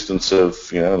the assistance of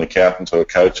an accountant or a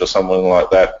coach or someone like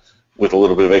that with a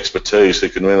little bit of expertise who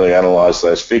can really analyse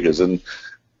those figures. And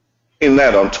in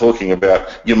that, I'm talking about,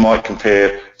 you might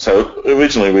compare, so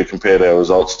originally we compared our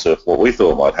results to what we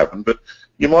thought might happen, but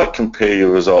you might compare your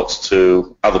results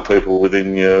to other people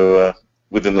within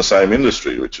the same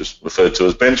industry, which is referred to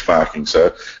as benchmarking. So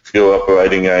if you're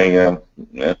operating a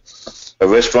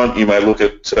restaurant, you may look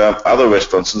at other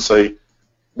restaurants and see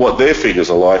what their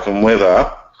figures are like and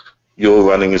whether you're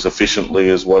running as efficiently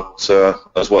as what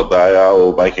they are,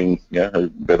 or making a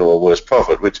better or worse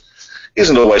profit, which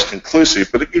isn't always conclusive,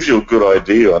 but it gives you a good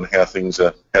idea on how things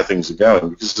are going,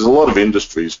 because there's a lot of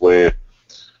industries where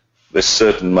there's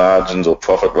certain margins or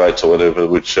profit rates or whatever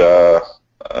which are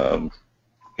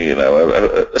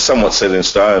somewhat set in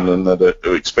stone and that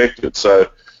are expected. So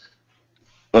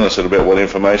when I said about what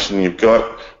information you've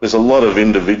got, there's a lot of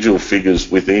individual figures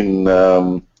within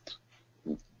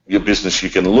your business you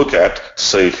can look at to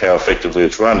see how effectively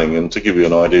it's running. And to give you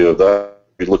an idea of that,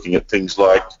 you're looking at things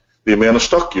like the amount of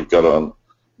stock you've got on,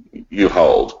 you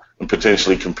hold, and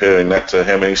potentially comparing that to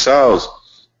how many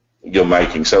sales you're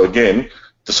making. So again,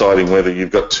 deciding whether you've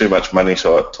got too much money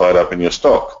tied up in your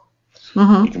stock.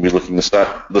 Mm-hmm. You can be looking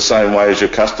the same way as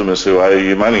your customers who owe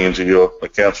you money into your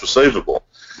accounts receivable.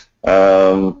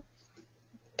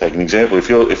 Take an example.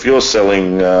 If you're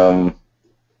selling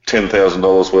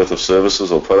 $10,000 worth of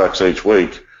services or products each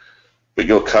week, but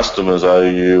your customers owe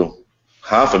you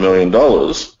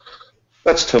 $500,000,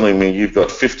 that's telling me you've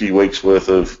got 50 weeks worth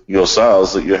of your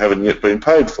sales that you haven't yet been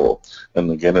paid for.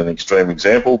 And again, an extreme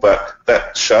example, but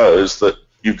that shows that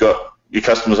your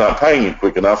customers aren't paying you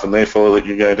quick enough, and therefore that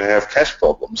you're going to have cash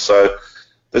problems. So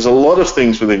there's a lot of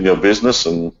things within your business,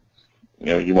 and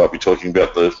you might be talking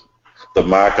about the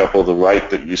markup or the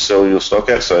rate that you sell your stock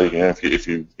at. So if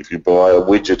you buy a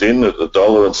widget in at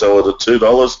 $1 and sell it at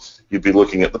 $2, you'd be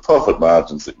looking at the profit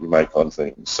margins that you make on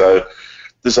things. So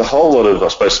there's a whole lot of, I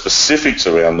suppose, specifics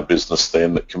around the business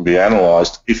then that can be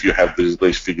analysed if you have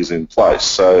these figures in place.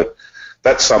 So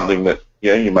that's something that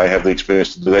you may have the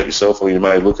experience to do that yourself, or you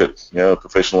may look at a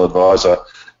professional advisor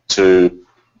to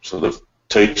sort of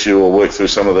teach you or work through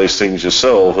some of these things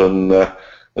yourself. And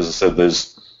as I said,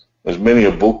 there's many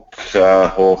a book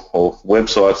or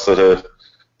websites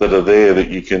that are there that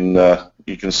you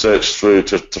can search through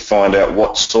to find out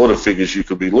what sort of figures you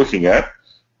could be looking at.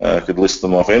 I could list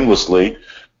them off endlessly,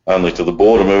 only to the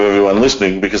boredom of everyone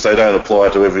listening, because they don't apply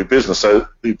to every business. So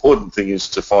the important thing is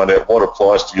to find out what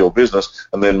applies to your business,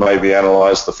 and then maybe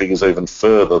analyse the figures even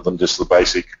further than just the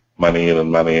basic money in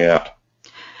and money out.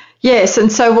 Yes,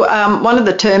 and so one of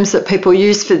the terms that people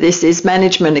use for this is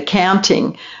management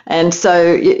accounting. And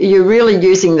so you're really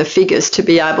using the figures to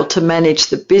be able to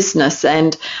manage the business.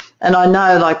 And I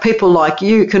know, like, people like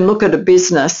you can look at a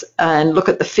business and look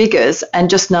at the figures and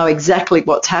just know exactly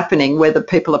what's happening, whether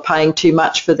people are paying too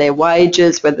much for their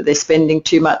wages, whether they're spending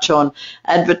too much on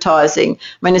advertising.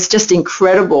 I mean, it's just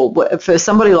incredible for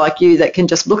somebody like you that can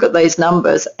just look at these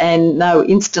numbers and know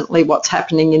instantly what's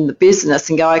happening in the business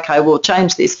and go, okay, well,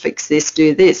 change this, fix this,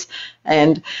 do this.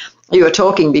 And you were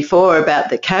talking before about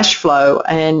the cash flow,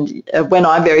 and when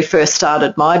I very first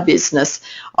started my business,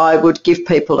 I would give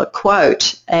people a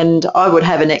quote and I would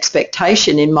have an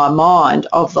expectation in my mind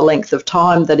of the length of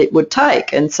time that it would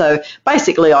take. And so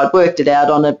basically I'd worked it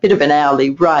out on a bit of an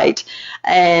hourly rate,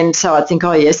 and so I'd think,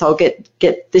 oh yes, I'll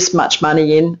get this much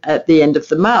money in at the end of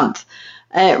the month.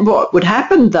 What would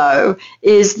happen, though,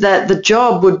 is that the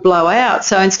job would blow out.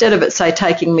 So instead of it, say,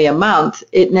 taking me a month,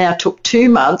 it now took 2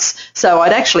 months. So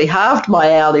I'd actually halved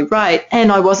my hourly rate,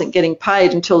 and I wasn't getting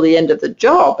paid until the end of the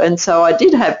job. And so I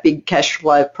did have big cash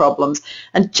flow problems.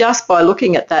 And just by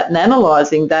looking at that and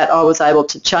analysing that, I was able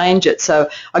to change it. So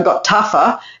I got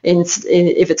tougher.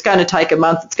 If it's going to take a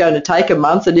month, it's going to take a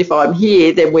month. And if I'm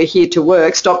here, then we're here to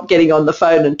work. Stop getting on the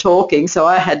phone and talking. So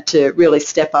I had to really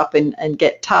step up and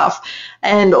get tough.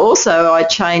 And also I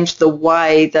changed the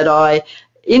way that I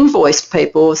invoiced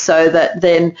people, so that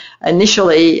then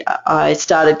initially I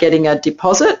started getting a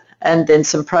deposit and then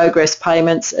some progress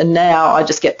payments, and now I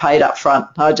just get paid up front.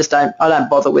 I don't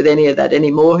bother with any of that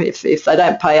anymore. If they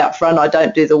don't pay up front, I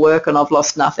don't do the work and I've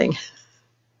lost nothing.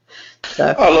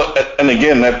 So. Oh, look, and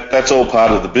again, that's all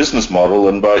part of the business model,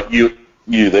 and but you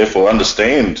therefore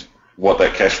understand what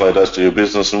that cash flow does to your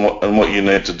business and what you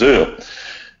need to do.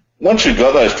 Once you've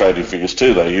got those trading figures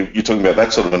too, though, you're talking about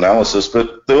that sort of analysis,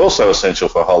 but they're also essential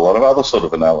for a whole lot of other sort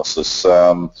of analysis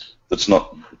that's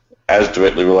not as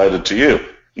directly related to you.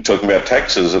 You're talking about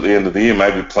taxes at the end of the year,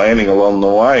 maybe planning along the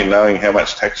way, knowing how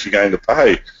much tax you're going to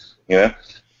pay.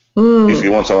 If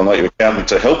you want someone like your accountant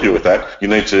to help you with that, you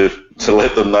need to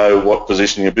let them know what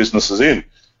position your business is in.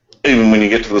 Even when you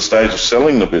get to the stage of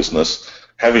selling the business,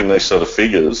 having these sort of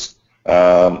figures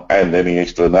and any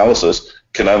extra analysis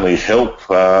can only help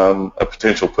a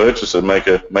potential purchaser make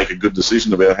a good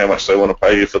decision about how much they want to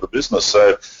pay you for the business.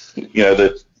 So,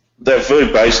 they're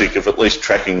very basic of at least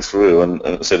tracking through. And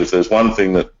I said, if there's one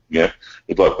thing that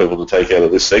you'd like people to take out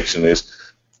of this section is,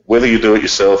 whether you do it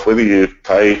yourself, whether you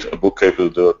pay a bookkeeper to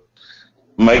do it,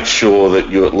 make sure that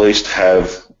you at least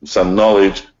have some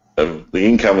knowledge of the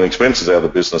income and expenses out of the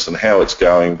business and how it's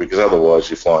going, because otherwise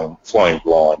you're flying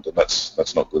blind, and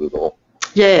that's not good at all.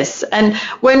 Yes, and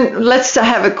let's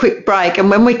have a quick break, and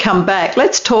when we come back,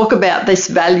 let's talk about this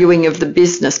valuing of the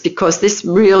business, because this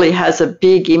really has a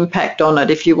big impact on it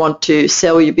if you want to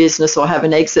sell your business or have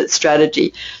an exit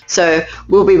strategy. So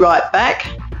we'll be right back.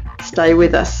 Stay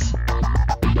with us.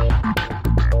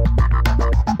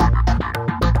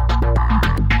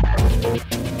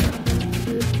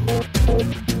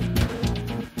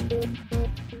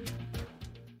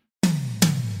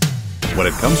 When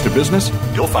it comes to business,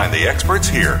 you'll find the experts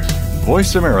here.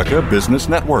 Voice America Business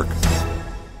Network.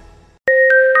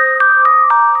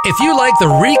 If you like the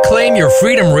Reclaim Your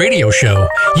Freedom radio show,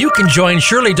 you can join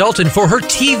Shirley Dalton for her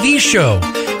TV show,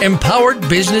 Empowered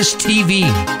Business TV,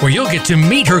 where you'll get to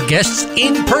meet her guests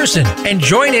in person and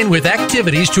join in with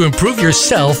activities to improve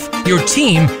yourself, your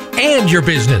team, and your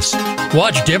business.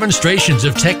 Watch demonstrations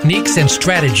of techniques and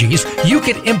strategies you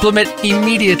can implement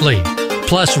immediately.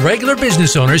 Plus, regular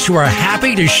business owners who are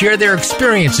happy to share their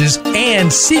experiences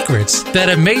and secrets that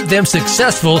have made them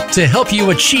successful to help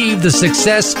you achieve the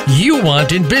success you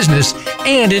want in business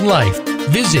and in life.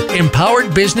 Visit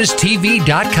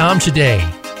empoweredbusinesstv.com today.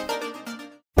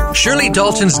 Shirley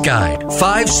Dalton's guide,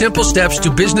 5 Simple Steps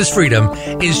to Business Freedom,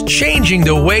 is changing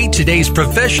the way today's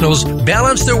professionals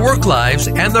balance their work lives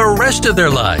and the rest of their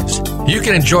lives. You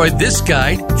can enjoy this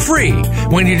guide free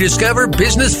when you discover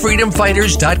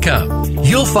businessfreedomfighters.com.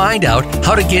 You'll find out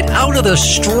how to get out of the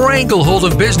stranglehold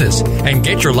of business and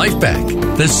get your life back.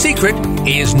 The secret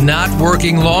is not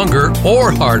working longer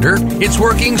or harder. It's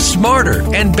working smarter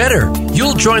and better.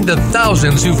 You'll join the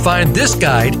thousands who find this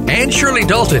guide and Shirley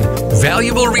Dalton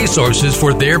valuable resources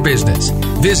for their business.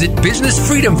 Visit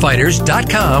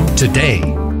businessfreedomfighters.com today.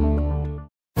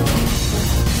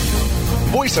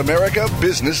 Voice America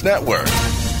Business Network,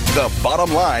 the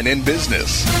bottom line in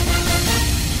business.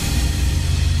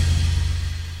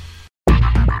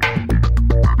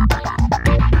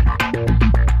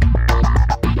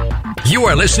 You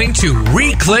are listening to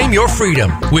Reclaim Your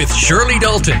Freedom with Shirley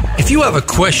Dalton. If you have a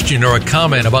question or a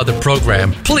comment about the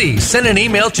program, please send an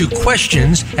email to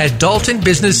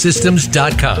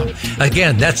questions@daltonbusinesssystems.com.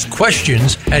 Again, that's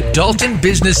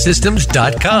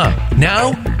questions@daltonbusinesssystems.com.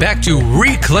 Now, back to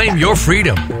Reclaim Your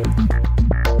Freedom.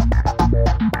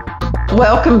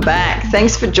 Welcome back.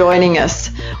 Thanks for joining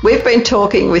us. We've been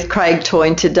talking with Craig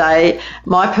Toyne today,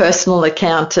 my personal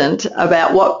accountant,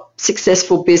 about what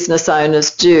successful business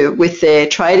owners do with their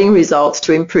trading results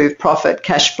to improve profit,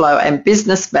 cash flow, and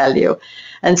business value.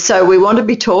 And so we want to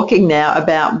be talking now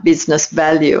about business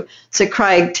value. So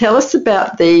Craig, tell us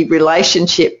about the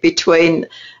relationship between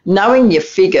knowing your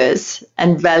figures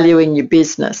and valuing your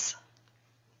business.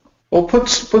 Well, put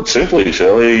simply,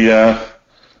 Shirley,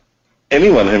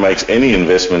 anyone who makes any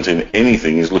investment in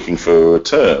anything is looking for a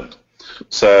return.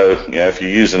 So, if you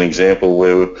use an example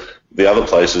where the other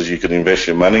places you can invest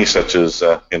your money, such as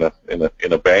in a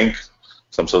bank,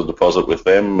 some sort of deposit with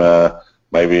them,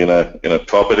 maybe in a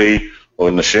property or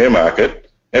in the share market,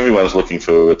 everyone's looking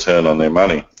for a return on their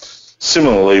money.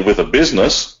 Similarly, with a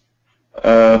business,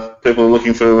 people are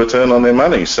looking for a return on their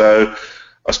money. So,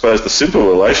 I suppose the simple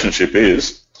relationship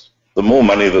is the more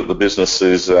money that the business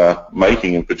is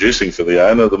making and producing for the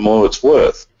owner, the more it's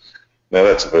worth. Now,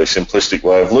 that's a very simplistic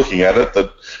way of looking at it, that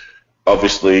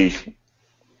obviously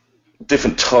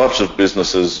different types of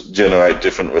businesses generate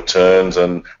different returns,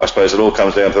 and I suppose it all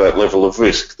comes down to that level of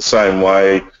risk. The same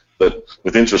way that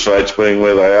with interest rates being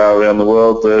where they are around the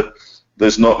world,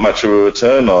 there's not much of a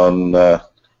return on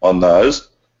those,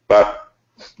 but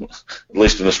at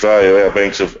least in Australia, our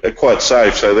banks are quite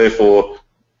safe, so therefore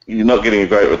you're not getting a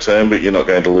great return, but you're not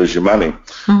going to lose your money.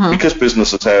 Mm-hmm. Because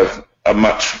businesses have a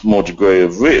much more degree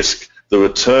of risk, the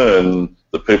return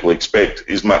that people expect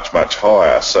is much, much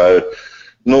higher. So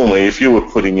normally, if you were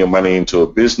putting your money into a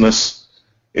business,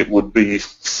 it would be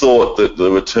thought that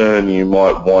the return you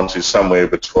might want is somewhere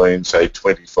between, say,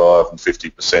 25 and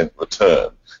 50%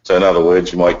 return. So in other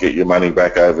words, you might get your money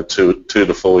back over 2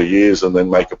 to 4 years and then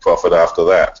make a profit after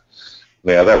that.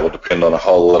 Now, that will depend on a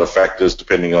whole lot of factors,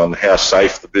 depending on how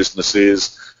safe the business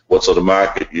is, what sort of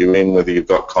market you're in, whether you've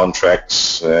got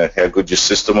contracts, how good your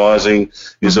systemising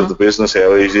is of the business,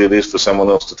 how easy it is for someone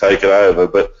else to take it over.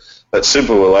 But that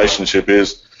simple relationship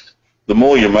is the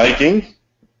more you're making,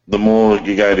 the more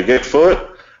you're going to get for it,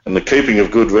 and the keeping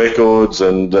of good records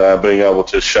and being able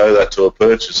to show that to a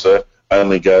purchaser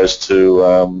only goes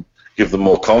to give them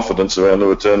more confidence around the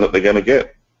return that they're going to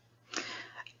get.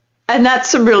 And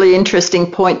that's a really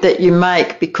interesting point that you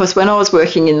make, because when I was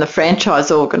working in the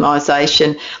franchise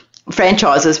organisation,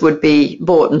 franchises would be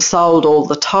bought and sold all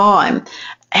the time.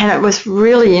 And it was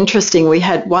really interesting. We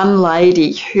had one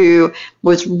lady who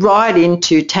was right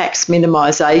into tax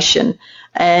minimisation,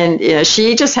 and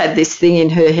she just had this thing in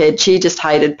her head. She just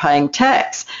hated paying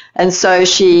tax. And so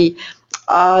she,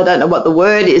 I don't know what the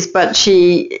word is, but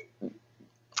she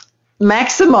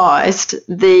maximised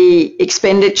the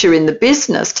expenditure in the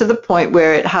business to the point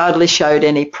where it hardly showed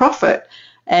any profit.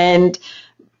 And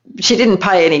she didn't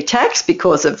pay any tax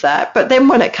because of that. But then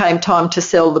when it came time to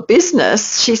sell the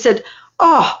business, she said,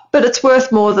 "Oh, but it's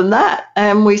worth more than that."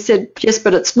 And we said, "Yes,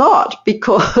 but it's not,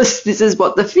 because this is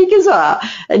what the figures are,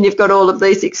 and you've got all of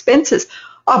these expenses."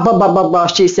 "Oh, blah, blah, blah, blah,"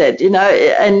 she said,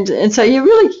 and so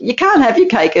you can't have your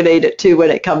cake and eat it too when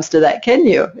it comes to that, can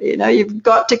you? You've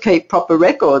got to keep proper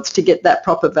records to get that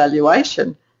proper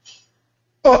valuation.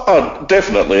 Oh,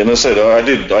 definitely, and as I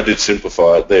said, I did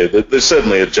simplify it there. There's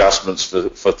certainly adjustments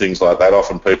for things like that.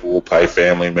 Often people will pay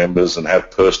family members and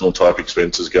have personal type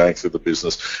expenses going through the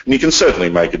business, and you can certainly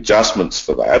make adjustments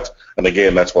for that. And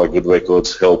again, that's why good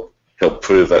records help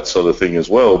prove that sort of thing as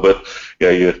well. But yeah,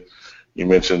 you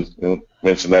mentioned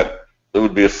that it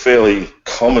would be a fairly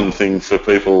common thing for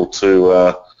people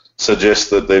to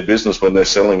suggest that their business, when they're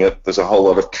selling it, there's a whole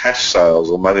lot of cash sales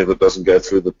or money that doesn't go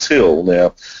through the till.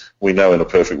 Now, we know in a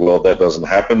perfect world that doesn't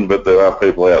happen, but there are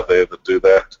people out there that do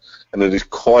that, and it is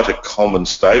quite a common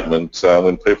statement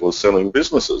when people are selling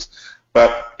businesses.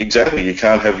 But exactly, you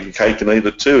can't have your cake and eat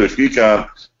it too. If you can't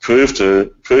prove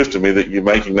to me that you're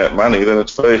making that money, then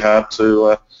it's very hard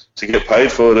to get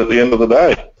paid for it at the end of the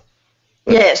day.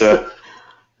 But, yes.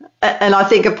 And I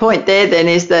think a point there then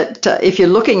is that if you're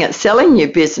looking at selling your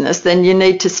business, then you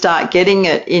need to start getting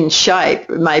it in shape.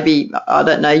 Maybe, I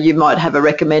don't know, you might have a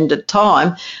recommended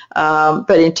time,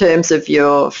 but in terms of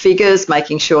your figures,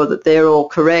 making sure that they're all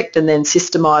correct, and then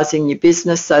systemising your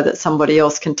business so that somebody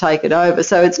else can take it over.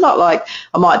 So it's not like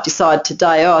I might decide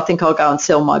today, I think I'll go and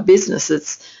sell my business.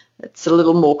 It's a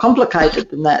little more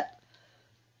complicated than that.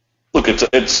 Look, it's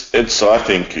I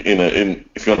think if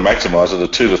you want to maximise it, a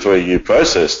 2 to 3 year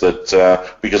process.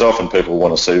 That because often people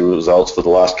want to see results for the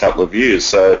last couple of years.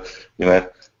 So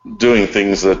doing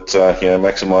things that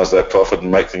maximise that profit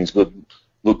and make things look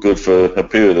good for a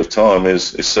period of time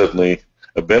is certainly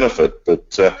a benefit.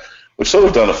 But we've sort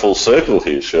of done a full circle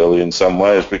here, Shirley, in some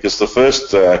ways, because the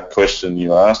first question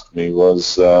you asked me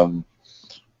was how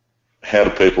do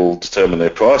people determine their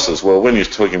prices? Well, when you're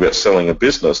talking about selling a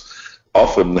business,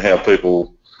 often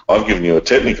I've given you a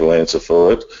technical answer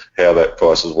for it, how that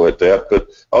price has worked out, but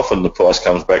often the price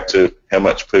comes back to how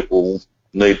much people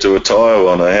need to retire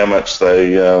on, or how much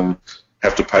they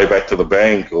have to pay back to the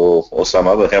bank, or some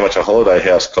other, how much a holiday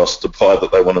house costs to buy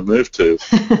that they want to move to.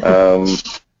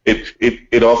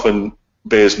 It often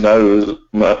bears no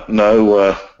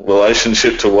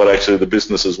relationship to what actually the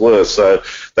business is worth, so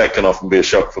that can often be a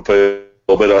shock for people.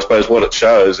 But I suppose what it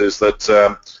shows is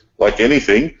that, like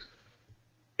anything,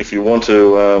 if you want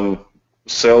to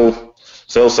sell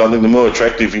something, the more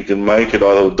attractive you can make it,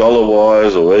 either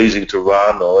dollar-wise or easy to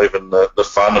run, or even the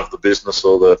fun of the business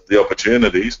or the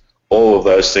opportunities, all of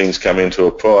those things come into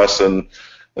a price. And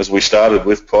as we started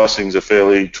with, pricing's a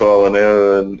fairly trial and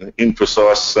error and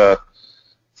imprecise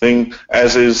thing,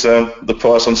 as is the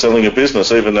price on selling a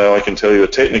business. Even though I can tell you a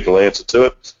technical answer to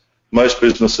it, most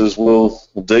businesses will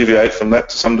deviate from that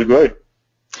to some degree.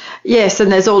 Yes,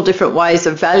 and there's all different ways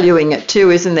of valuing it too,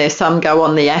 isn't there? Some go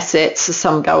on the assets,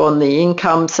 some go on the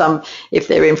income, some, if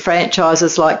they're in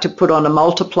franchises, like to put on a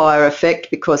multiplier effect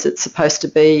because it's supposed to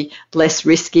be less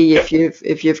risky if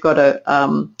you've got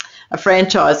a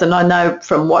franchise. And I know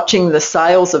from watching the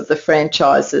sales of the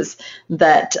franchises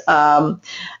that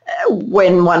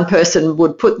when one person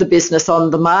would put the business on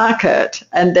the market,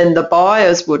 and then the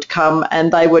buyers would come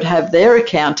and they would have their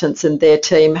accountants and their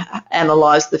team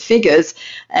analyse the figures,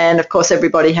 and of course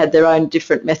everybody had their own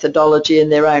different methodology and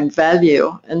their own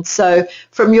value. And so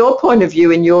from your point of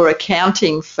view in your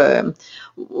accounting firm,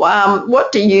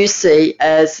 what do you see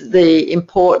as the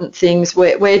important things?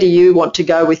 Where do you want to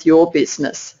go with your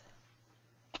business?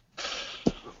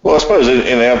 Well, I suppose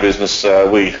in our business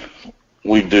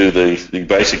we do the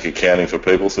basic accounting for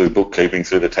people through bookkeeping,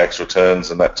 through the tax returns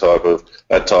and that type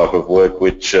of work,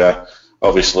 which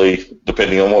obviously,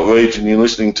 depending on what region you're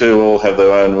listening to, all have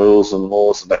their own rules and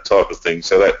laws and that type of thing.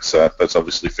 So that's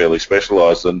obviously fairly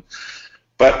specialised.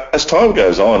 But as time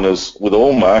goes on, as with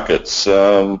all markets,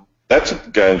 that's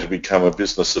going to become a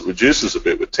business that reduces a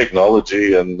bit with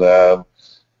technology and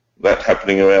that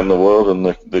happening around the world, and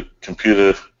the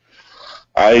computer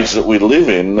age that we live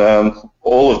in.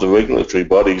 All of the regulatory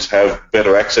bodies have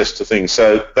better access to things,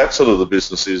 so that sort of the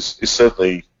business is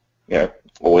certainly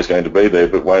always going to be there,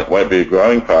 but won't be a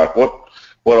growing part.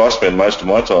 What I spend most of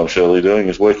my time, Shirley, doing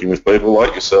is working with people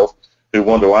like yourself who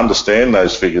want to understand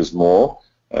those figures more,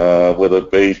 whether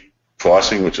it be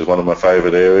pricing, which is one of my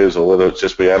favourite areas, or whether it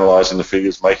just be analysing the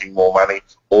figures, making more money,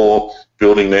 or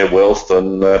building their wealth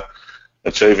and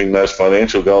achieving those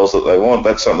financial goals that they want.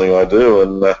 That's something I do,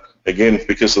 and again,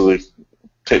 because of the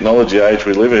technology age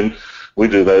we live in, we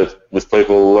do that with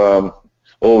people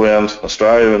all around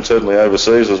Australia and certainly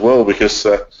overseas as well, because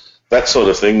that sort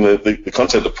of thing, the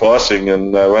concept of pricing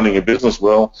and running a business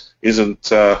well isn't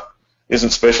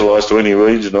specialised to any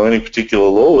region or any particular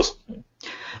laws.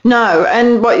 No,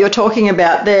 and what you're talking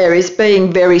about there is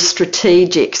being very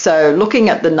strategic. So looking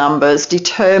at the numbers,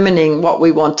 determining what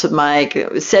we want to make,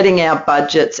 setting our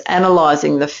budgets,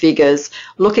 analysing the figures,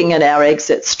 looking at our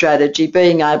exit strategy,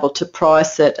 being able to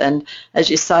price it. And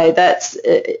as you say, that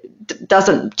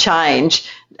doesn't change.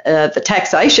 The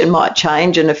taxation might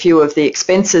change and a few of the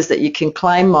expenses that you can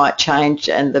claim might change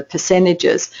and the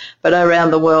percentages, but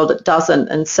around the world it doesn't.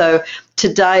 And so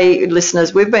today,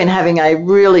 listeners, we've been having a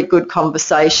really good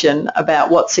conversation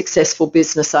about what successful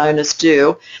business owners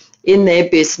do in their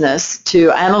business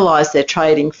to analyse their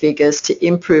trading figures to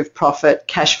improve profit,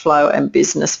 cash flow and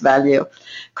business value.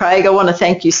 Craig, I want to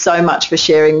thank you so much for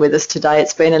sharing with us today.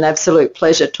 It's been an absolute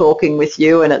pleasure talking with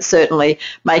you, and it's certainly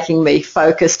making me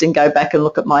focused and go back and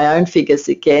look at my own figures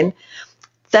again.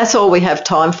 That's all we have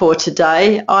time for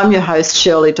today. I'm your host,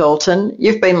 Shirley Dalton.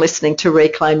 You've been listening to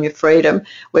Reclaim Your Freedom,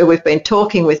 where we've been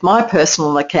talking with my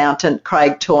personal accountant,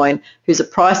 Craig Toyne, who's a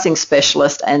pricing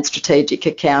specialist and strategic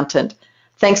accountant.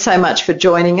 Thanks so much for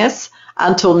joining us.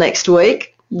 Until next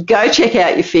week, go check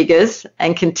out your figures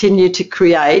and continue to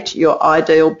create your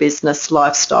ideal business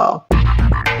lifestyle.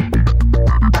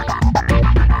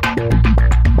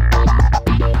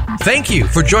 Thank you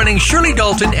for joining Shirley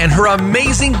Dalton and her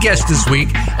amazing guest this week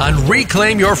on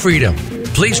Reclaim Your Freedom.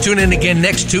 Please tune in again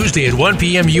next Tuesday at 1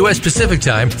 p.m. U.S. Pacific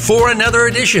Time for another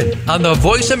edition on the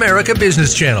Voice America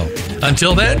Business Channel.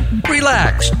 Until then,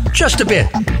 relax just a bit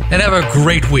and have a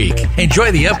great week.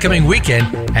 Enjoy the upcoming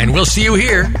weekend, and we'll see you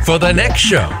here for the next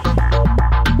show.